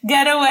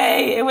 Get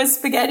away. It was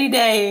spaghetti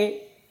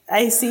day.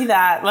 I see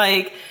that.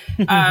 Like,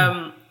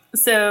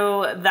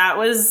 so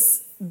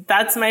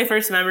that's my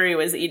first memory,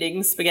 was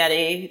eating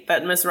spaghetti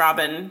that Miss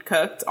Robin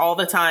cooked all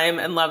the time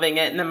and loving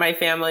it. And then my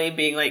family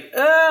being like,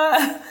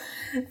 ugh.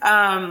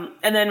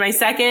 And then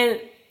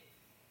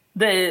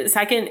the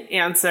second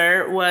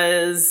answer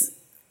was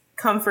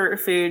comfort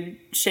food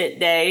shit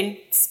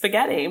day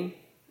spaghetti.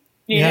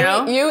 You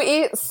know? You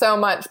eat so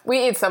much.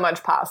 We eat so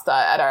much pasta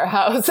at our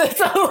house. It's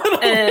a little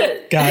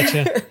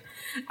Gotcha.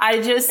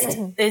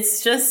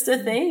 It's just a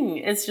thing.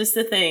 It's just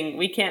a thing.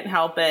 We can't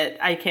help it.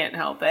 I can't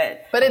help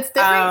it. But it's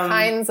different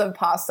kinds of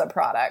pasta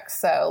products.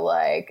 So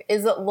like,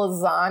 is it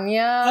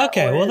lasagna?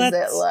 Okay, or well is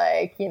it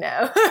like,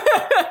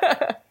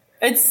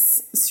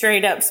 It's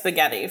straight up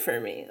spaghetti for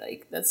me.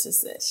 Like, that's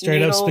just it.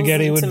 Straight up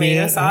spaghetti would be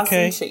it. Sauce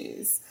Okay. and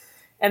cheese.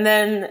 And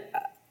then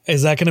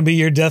is that going to be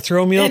your death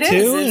row meal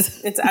too?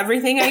 It's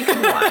everything I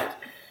could want.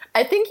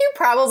 I think you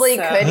probably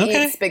could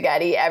eat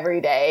spaghetti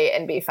every day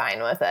and be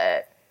fine with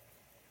it.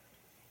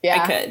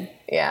 Yeah, I could.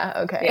 Yeah.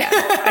 Okay. Yeah.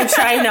 I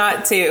try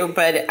not to,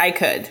 but I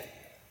could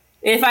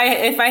if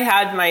I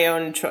had my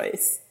own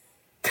choice.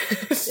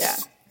 Yeah.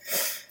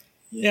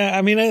 Yeah,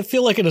 I mean, I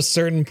feel like at a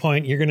certain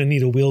point, you're going to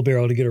need a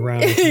wheelbarrow to get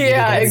around.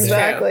 Yeah,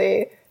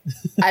 exactly.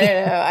 I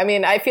don't know. I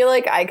mean, I feel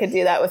like I could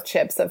do that with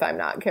chips if I'm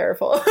not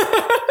careful.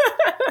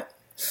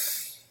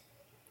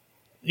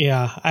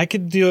 Yeah, I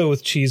could do it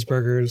with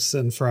cheeseburgers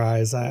and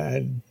fries.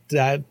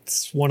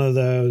 That's one of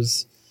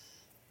those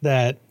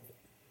that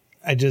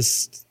I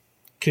just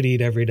could eat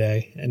every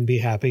day and be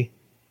happy.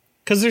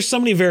 Because there's so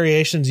many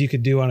variations you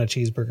could do on a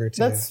cheeseburger,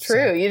 too. That's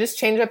true. So. You just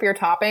change up your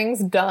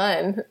toppings,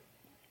 done.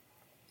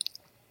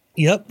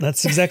 Yep,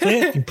 that's exactly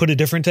it. You put a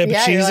different type of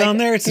cheese on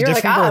there, it's a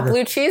different burger.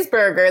 Blue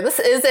cheeseburger. This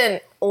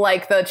isn't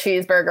like the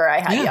cheeseburger I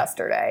had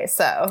yesterday.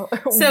 So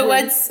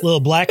what's a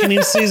little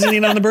blackening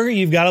seasoning on the burger?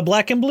 You've got a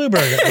black and blue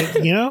burger.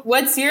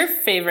 What's your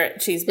favorite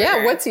cheeseburger?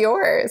 Yeah, what's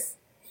yours?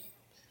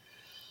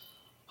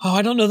 Oh,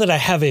 I don't know that I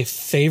have a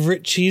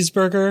favorite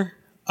cheeseburger.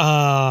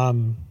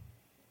 But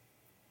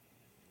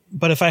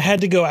if I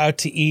had to go out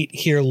to eat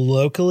here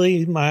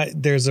locally,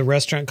 there's a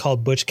restaurant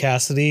called Butch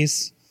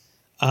Cassidy's.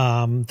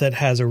 That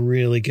has a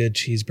really good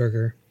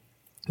cheeseburger.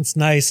 It's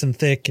nice and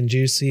thick and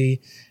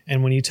juicy.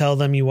 And when you tell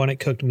them you want it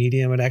cooked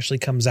medium, it actually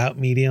comes out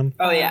medium.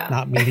 Oh, yeah.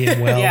 Not medium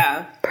well.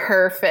 Yeah.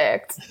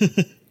 Perfect.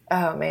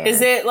 Oh, man.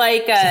 Is it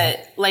like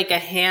a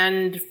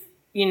hand,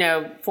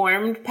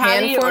 formed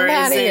patty? Or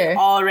is it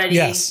already?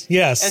 Yes.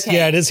 Okay.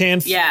 Yeah, it is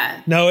hand.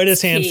 Yeah. No, it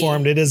is hand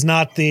formed. It is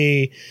not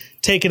it's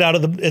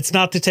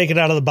not to take it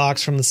out of the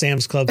box from the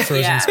Sam's Club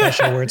frozen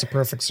special where it's a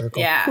perfect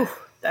circle. Yeah.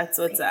 That's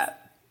what's up.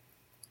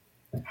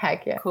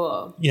 Heck yeah.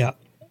 Cool. Yeah.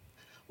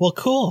 Well,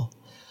 cool.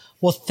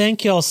 Well,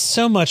 thank you all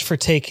so much for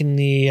taking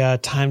the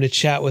time to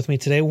chat with me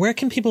today. Where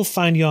can people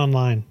find you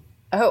online?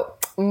 Oh,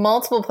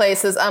 Multiple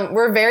places.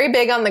 We're very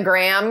big on the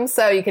gram,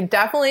 so you can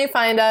definitely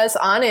find us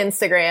on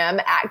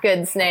Instagram at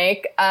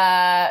Goodsnake.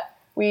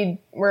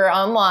 We're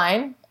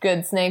online,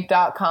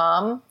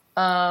 goodsnake.com.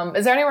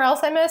 Is there anywhere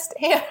else I missed?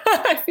 Yeah,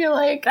 I feel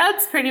like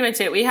that's pretty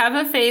much it. We have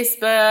a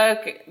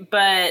Facebook,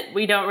 but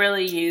we don't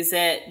really use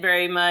it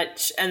very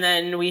much. And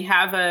then we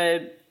have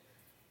a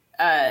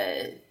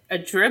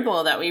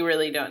Dribbble that we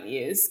really don't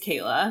use,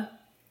 Kayla.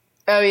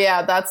 Oh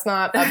yeah, that's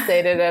not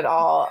updated at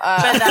all.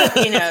 But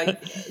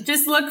that,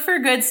 just look for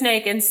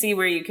Goodsnake and see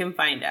where you can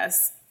find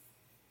us.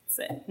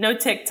 That's it. No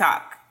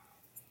TikTok.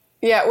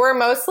 Yeah, we're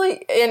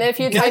mostly, and if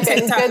you type in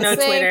TikTok, no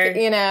Goodsnake,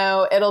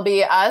 Twitter. It'll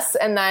be us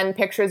and then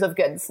pictures of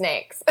good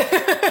snakes.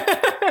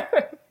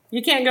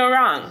 You can't go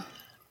wrong.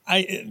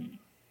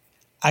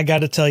 I got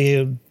to tell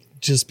you,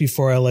 just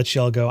before I let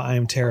y'all go, I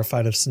am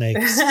terrified of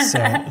snakes. So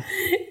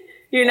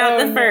you're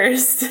not the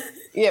first.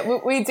 Yeah,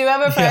 we do have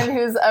a friend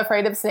who's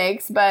afraid of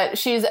snakes, but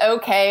she's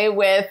okay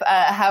with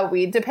how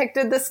we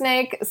depicted the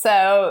snake,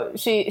 so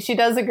she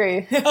does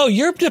agree. Oh,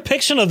 your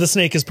depiction of the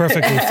snake is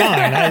perfectly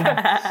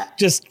fine.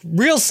 Just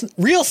real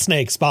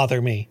snakes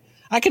bother me.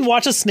 I can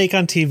watch a snake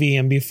on TV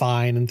and be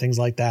fine and things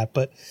like that,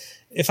 but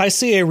if I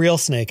see a real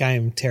snake, I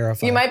am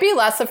terrified. You might be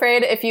less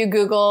afraid if you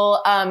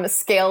Google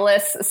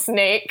scaleless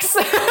snakes.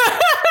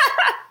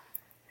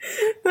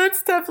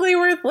 That's definitely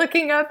worth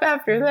looking up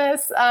after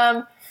this.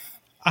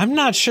 I'm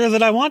not sure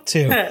that I want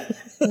to.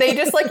 They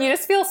just you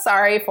just feel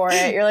sorry for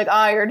it. You're like,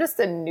 oh, you're just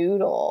a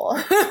noodle.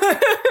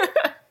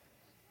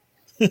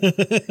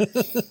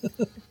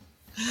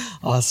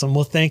 Awesome.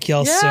 Well, thank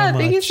y'all so much.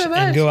 Thank you so much.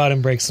 And go out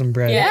and break some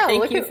bread. Yeah,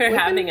 thank you for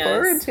having us.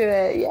 Looking forward to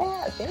it.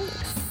 Yeah,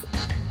 thanks.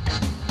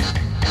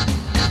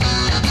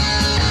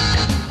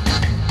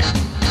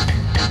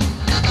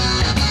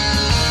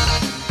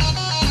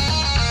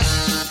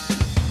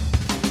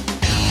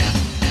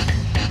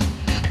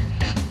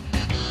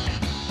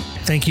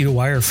 Thank you to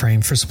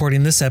Wireframe for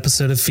supporting this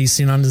episode of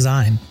Feasting on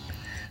Design.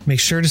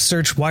 Make sure to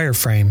search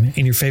Wireframe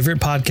in your favorite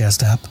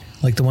podcast app,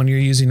 like the one you're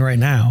using right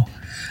now.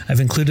 I've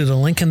included a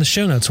link in the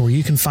show notes where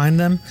you can find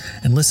them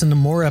and listen to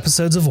more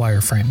episodes of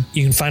Wireframe.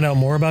 You can find out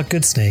more about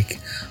Goodsnake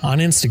on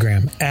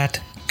Instagram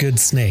at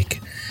Goodsnake.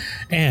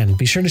 And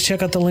be sure to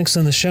check out the links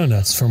in the show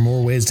notes for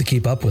more ways to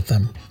keep up with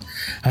them.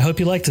 I hope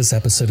you liked this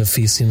episode of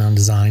Feasting on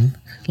Design.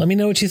 Let me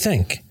know what you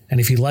think. And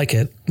if you like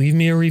it, leave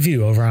me a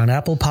review over on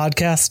Apple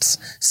Podcasts,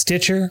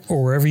 Stitcher,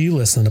 or wherever you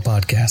listen to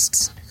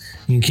podcasts.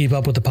 You can keep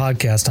up with the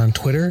podcast on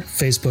Twitter,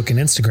 Facebook, and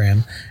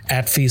Instagram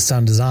at Feast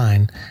on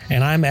Design,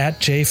 and I'm at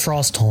Jay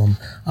Frostholm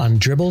on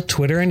Dribbble,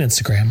 Twitter, and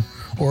Instagram,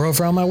 or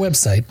over on my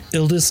website,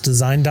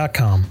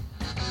 ildisdesign.com.